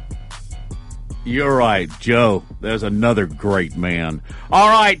 You're right, Joe. There's another great man. All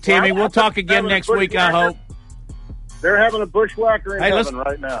right, Timmy, we'll talk again next week, I hope. They're having a bushwhacker in heaven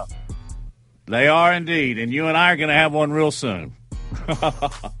right now. They are indeed, and you and I are going to have one real soon.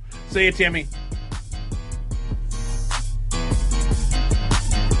 See you, Timmy.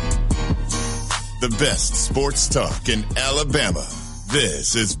 The best sports talk in Alabama.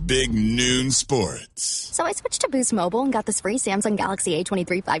 This is Big Noon Sports. So I switched to Boost Mobile and got this free Samsung Galaxy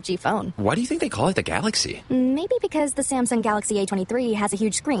A23 5G phone. Why do you think they call it the Galaxy? Maybe because the Samsung Galaxy A23 has a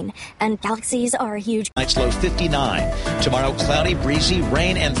huge screen, and Galaxies are huge. Tonight's low 59. Tomorrow, cloudy, breezy,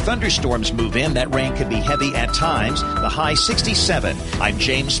 rain, and thunderstorms move in. That rain could be heavy at times. The high 67. I'm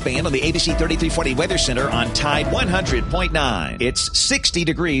James Spann on the ABC 3340 Weather Center on Tide 100.9. It's 60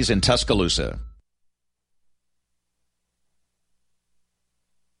 degrees in Tuscaloosa.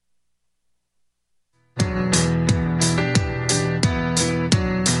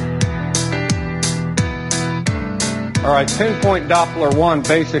 All right, 10-point Doppler 1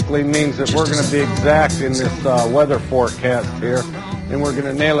 basically means that we're going to be exact in this weather forecast here, and we're going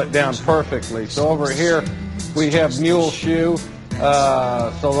to nail it down perfectly. So over here, we have Muleshoe.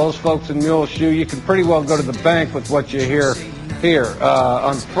 So those folks in Muleshoe, you can pretty well go to the bank with what you hear here.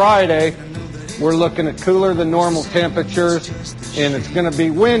 On Friday, we're looking at cooler than normal temperatures, and it's going to be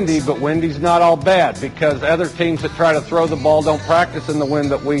windy, but windy's not all bad because other teams that try to throw the ball don't practice in the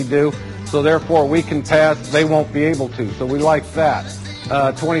wind that we do. So therefore, we can pass. They won't be able to. So we like that.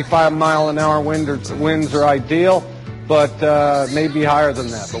 25-mile-an-hour winds are ideal, but maybe higher than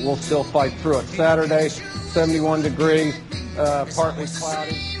that. But we'll still fight through it. Saturday, 71 degrees, partly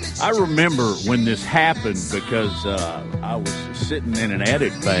cloudy. I remember when this happened because I was sitting in an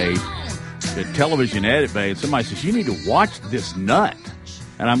edit bay, the television edit bay, and somebody says, "You need to watch this nut."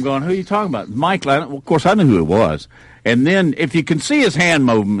 And I'm going, "Who are you talking about?" Mike. Well, of course, I knew who it was. And then if you can see his hand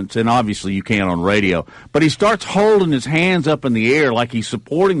movements, and obviously you can't on radio, but he starts holding his hands up in the air like he's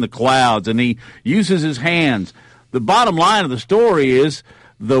supporting the clouds, and he uses his hands. The bottom line of the story is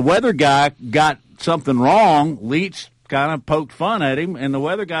the weather guy got something wrong. Leach kind of poked fun at him, and the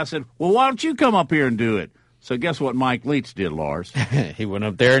weather guy said, "Well, why don't you come up here and do it?" So guess what Mike Leach did, Lars? He went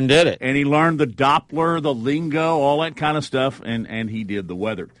up there and did it. And he learned the Doppler, the lingo, all that kind of stuff, and he did the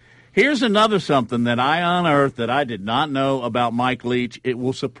weather. Here's another something that I unearthed that I did not know about Mike Leach. It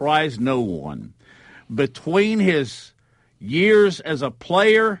will surprise no one. Between his years as a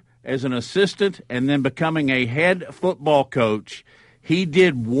player, as an assistant, and then becoming a head football coach, he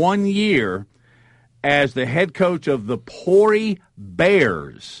did 1 year as the head coach of the Pori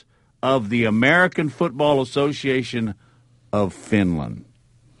Bears of the American Football Association of Finland.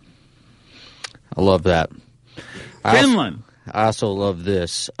 I love that. Finland. I also love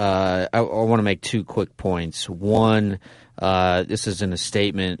this. I want to make 2 quick points. One, this is in a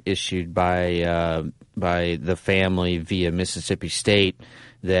statement issued by the family via Mississippi State.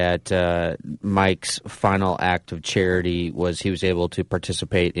 that Mike's final act of charity was he was able to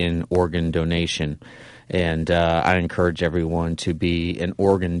participate in organ donation. And I encourage everyone to be an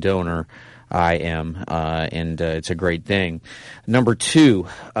organ donor. I am, and it's a great thing. Number two,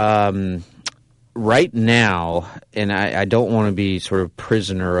 right now, and I don't want to be sort of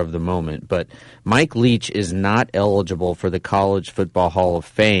prisoner of the moment, but Mike Leach is not eligible for the College Football Hall of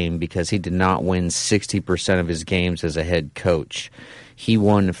Fame because he did not win 60% of his games as a head coach. He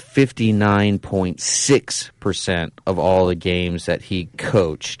won 59.6% of all the games that he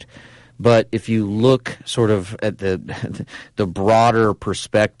coached. But if you look sort of at the broader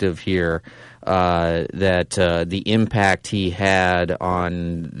perspective here, that the impact he had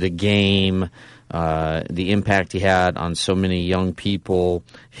on the game, the impact he had on so many young people,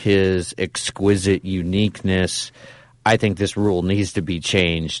 his exquisite uniqueness, I think this rule needs to be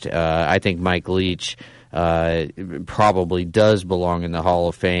changed. I think Mike Leach probably does belong in the Hall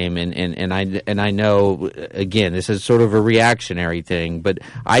of Fame, and I know, again, this is sort of a reactionary thing, but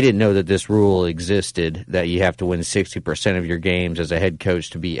I didn't know that this rule existed, that you have to win 60% of your games as a head coach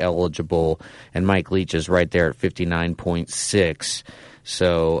to be eligible, and Mike Leach is right there at 59.6.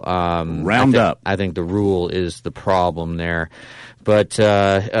 So round up. I think the rule is the problem there. But,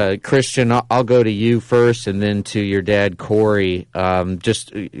 Christian, I'll go to you first and then to your dad, Corey.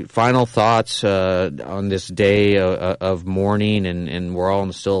 Just final thoughts on this day of mourning, and we're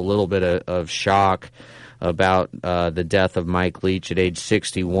all still a little bit of shock about the death of Mike Leach at age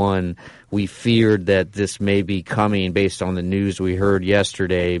 61. We feared that this may be coming based on the news we heard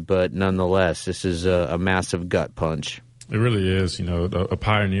yesterday, but nonetheless, this is a massive gut punch. It really is, a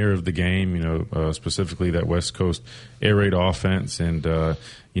pioneer of the game, specifically that West Coast air raid offense. And,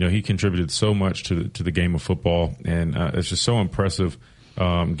 he contributed so much to the game of football. And it's just so impressive,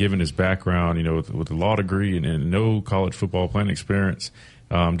 given his background, with a law degree and no college football playing experience,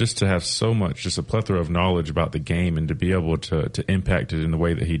 just to have so much, just a plethora of knowledge about the game and to be able to impact it in the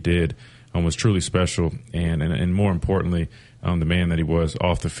way that he did was truly special. And more importantly, the man that he was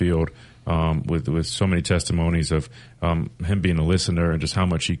off the field. With so many testimonies of him being a listener and just how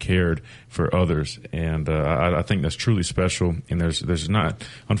much he cared for others, and I think that's truly special. And there's not,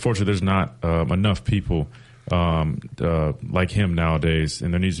 unfortunately, there's not enough people like him nowadays,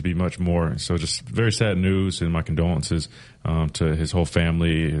 and there needs to be much more. So just very sad news, and my condolences to his whole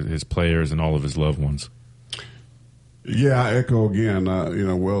family, his players, and all of his loved ones. Yeah, I echo again.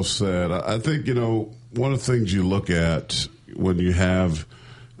 Well said. I think one of the things you look at when you have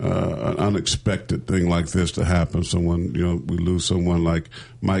an unexpected thing like this to happen, we lose someone like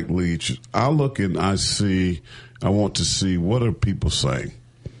Mike Leach, I look and I want to see what are people saying.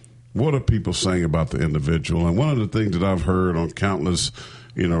 What are people saying about the individual? And one of the things that I've heard on countless,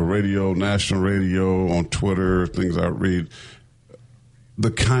 radio, national radio, on Twitter, things I read, the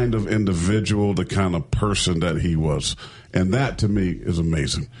kind of individual, the kind of person that he was. And that to me is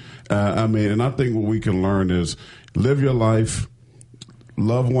amazing. And I think what we can learn is live your life,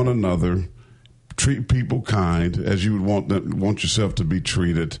 love one another, treat people kind as you would want yourself to be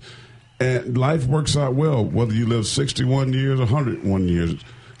treated. And life works out well, whether you live 61 years or 101 years.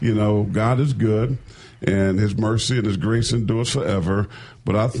 God is good, and his mercy and his grace endures forever.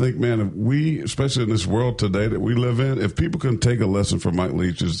 But I think, man, if we, especially in this world today that we live in, if people can take a lesson from Mike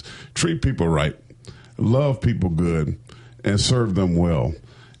Leach, is treat people right, love people good, and serve them well.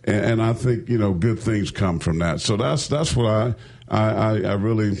 And I think, good things come from that. So that's what I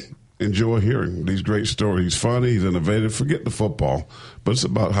really enjoy hearing, these great stories. He's funny, he's innovative. Forget the football, but it's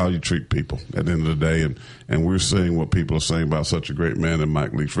about how you treat people at the end of the day. And we're seeing what people are saying about such a great man in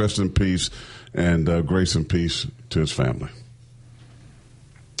Mike Leach. Rest in peace, and grace and peace to his family.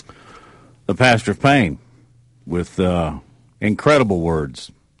 The Pastor of Pain with incredible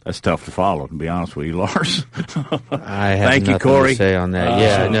words. That's tough to follow, to be honest with you, Lars. I have Thank nothing you, Corey. to say on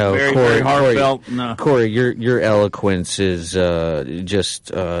that. Very, Corey, very heartfelt. Corey, your eloquence is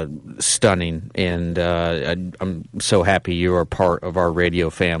just stunning, and I'm so happy you are part of our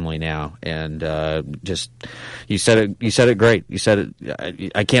radio family now. And you said it great. You said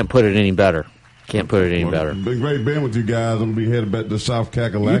it. I can't put it any better. Can't put it any better. It's been great being with you guys. I'm gonna be headed back to South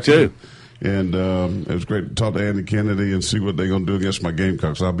Kakalaki. You too. And it was great to talk to Andy Kennedy and see what they're going to do against my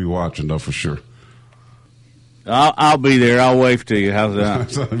Gamecocks. I'll be watching, though, for sure. I'll be there. I'll wave to you. How's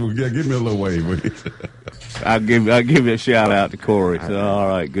that? Yeah, give me a little wave, will you? I'll give you a shout out to Corey. So, all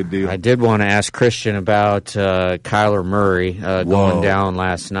right, good deal. I did want to ask Christian about Kyler Murray going down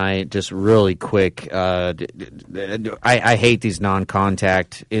last night. Just really quick. I hate these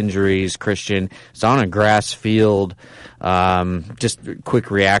non-contact injuries, Christian. It's on a grass field. Just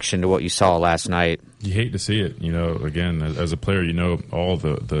quick reaction to what you saw last night. You hate to see it. Again, as a player, all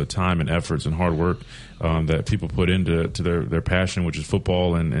the time and efforts and hard work that people put into their passion, which is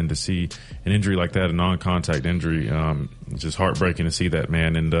football, and to see an injury like that, a non-contact injury, it's just heartbreaking to see that,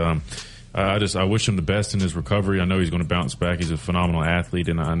 man. And I wish him the best in his recovery. I know he's going to bounce back. He's a phenomenal athlete,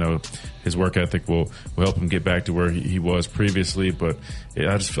 and I know his work ethic will help him get back to where he was previously. But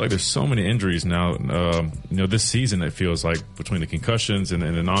I just feel like there's so many injuries now. This season it feels like between the concussions and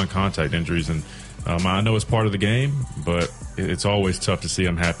the non-contact injuries, and I know it's part of the game, but it's always tough to see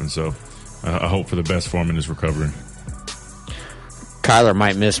them happen. So I hope for the best for him in his recovery. Kyler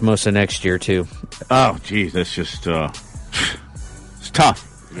might miss most of next year too. Oh, geez, that's just it's tough.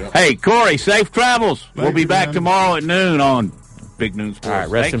 Yep. Hey, Corey, safe travels. We'll be back tomorrow at noon on Big Noon Sports. All right,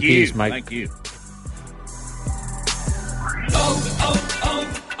 rest in peace, Mike. Thank you.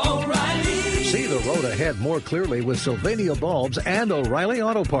 O'Reilly. See the road ahead more clearly with Sylvania Bulbs and O'Reilly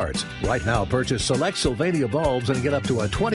Auto Parts. Right now, purchase select Sylvania bulbs and get up to a 20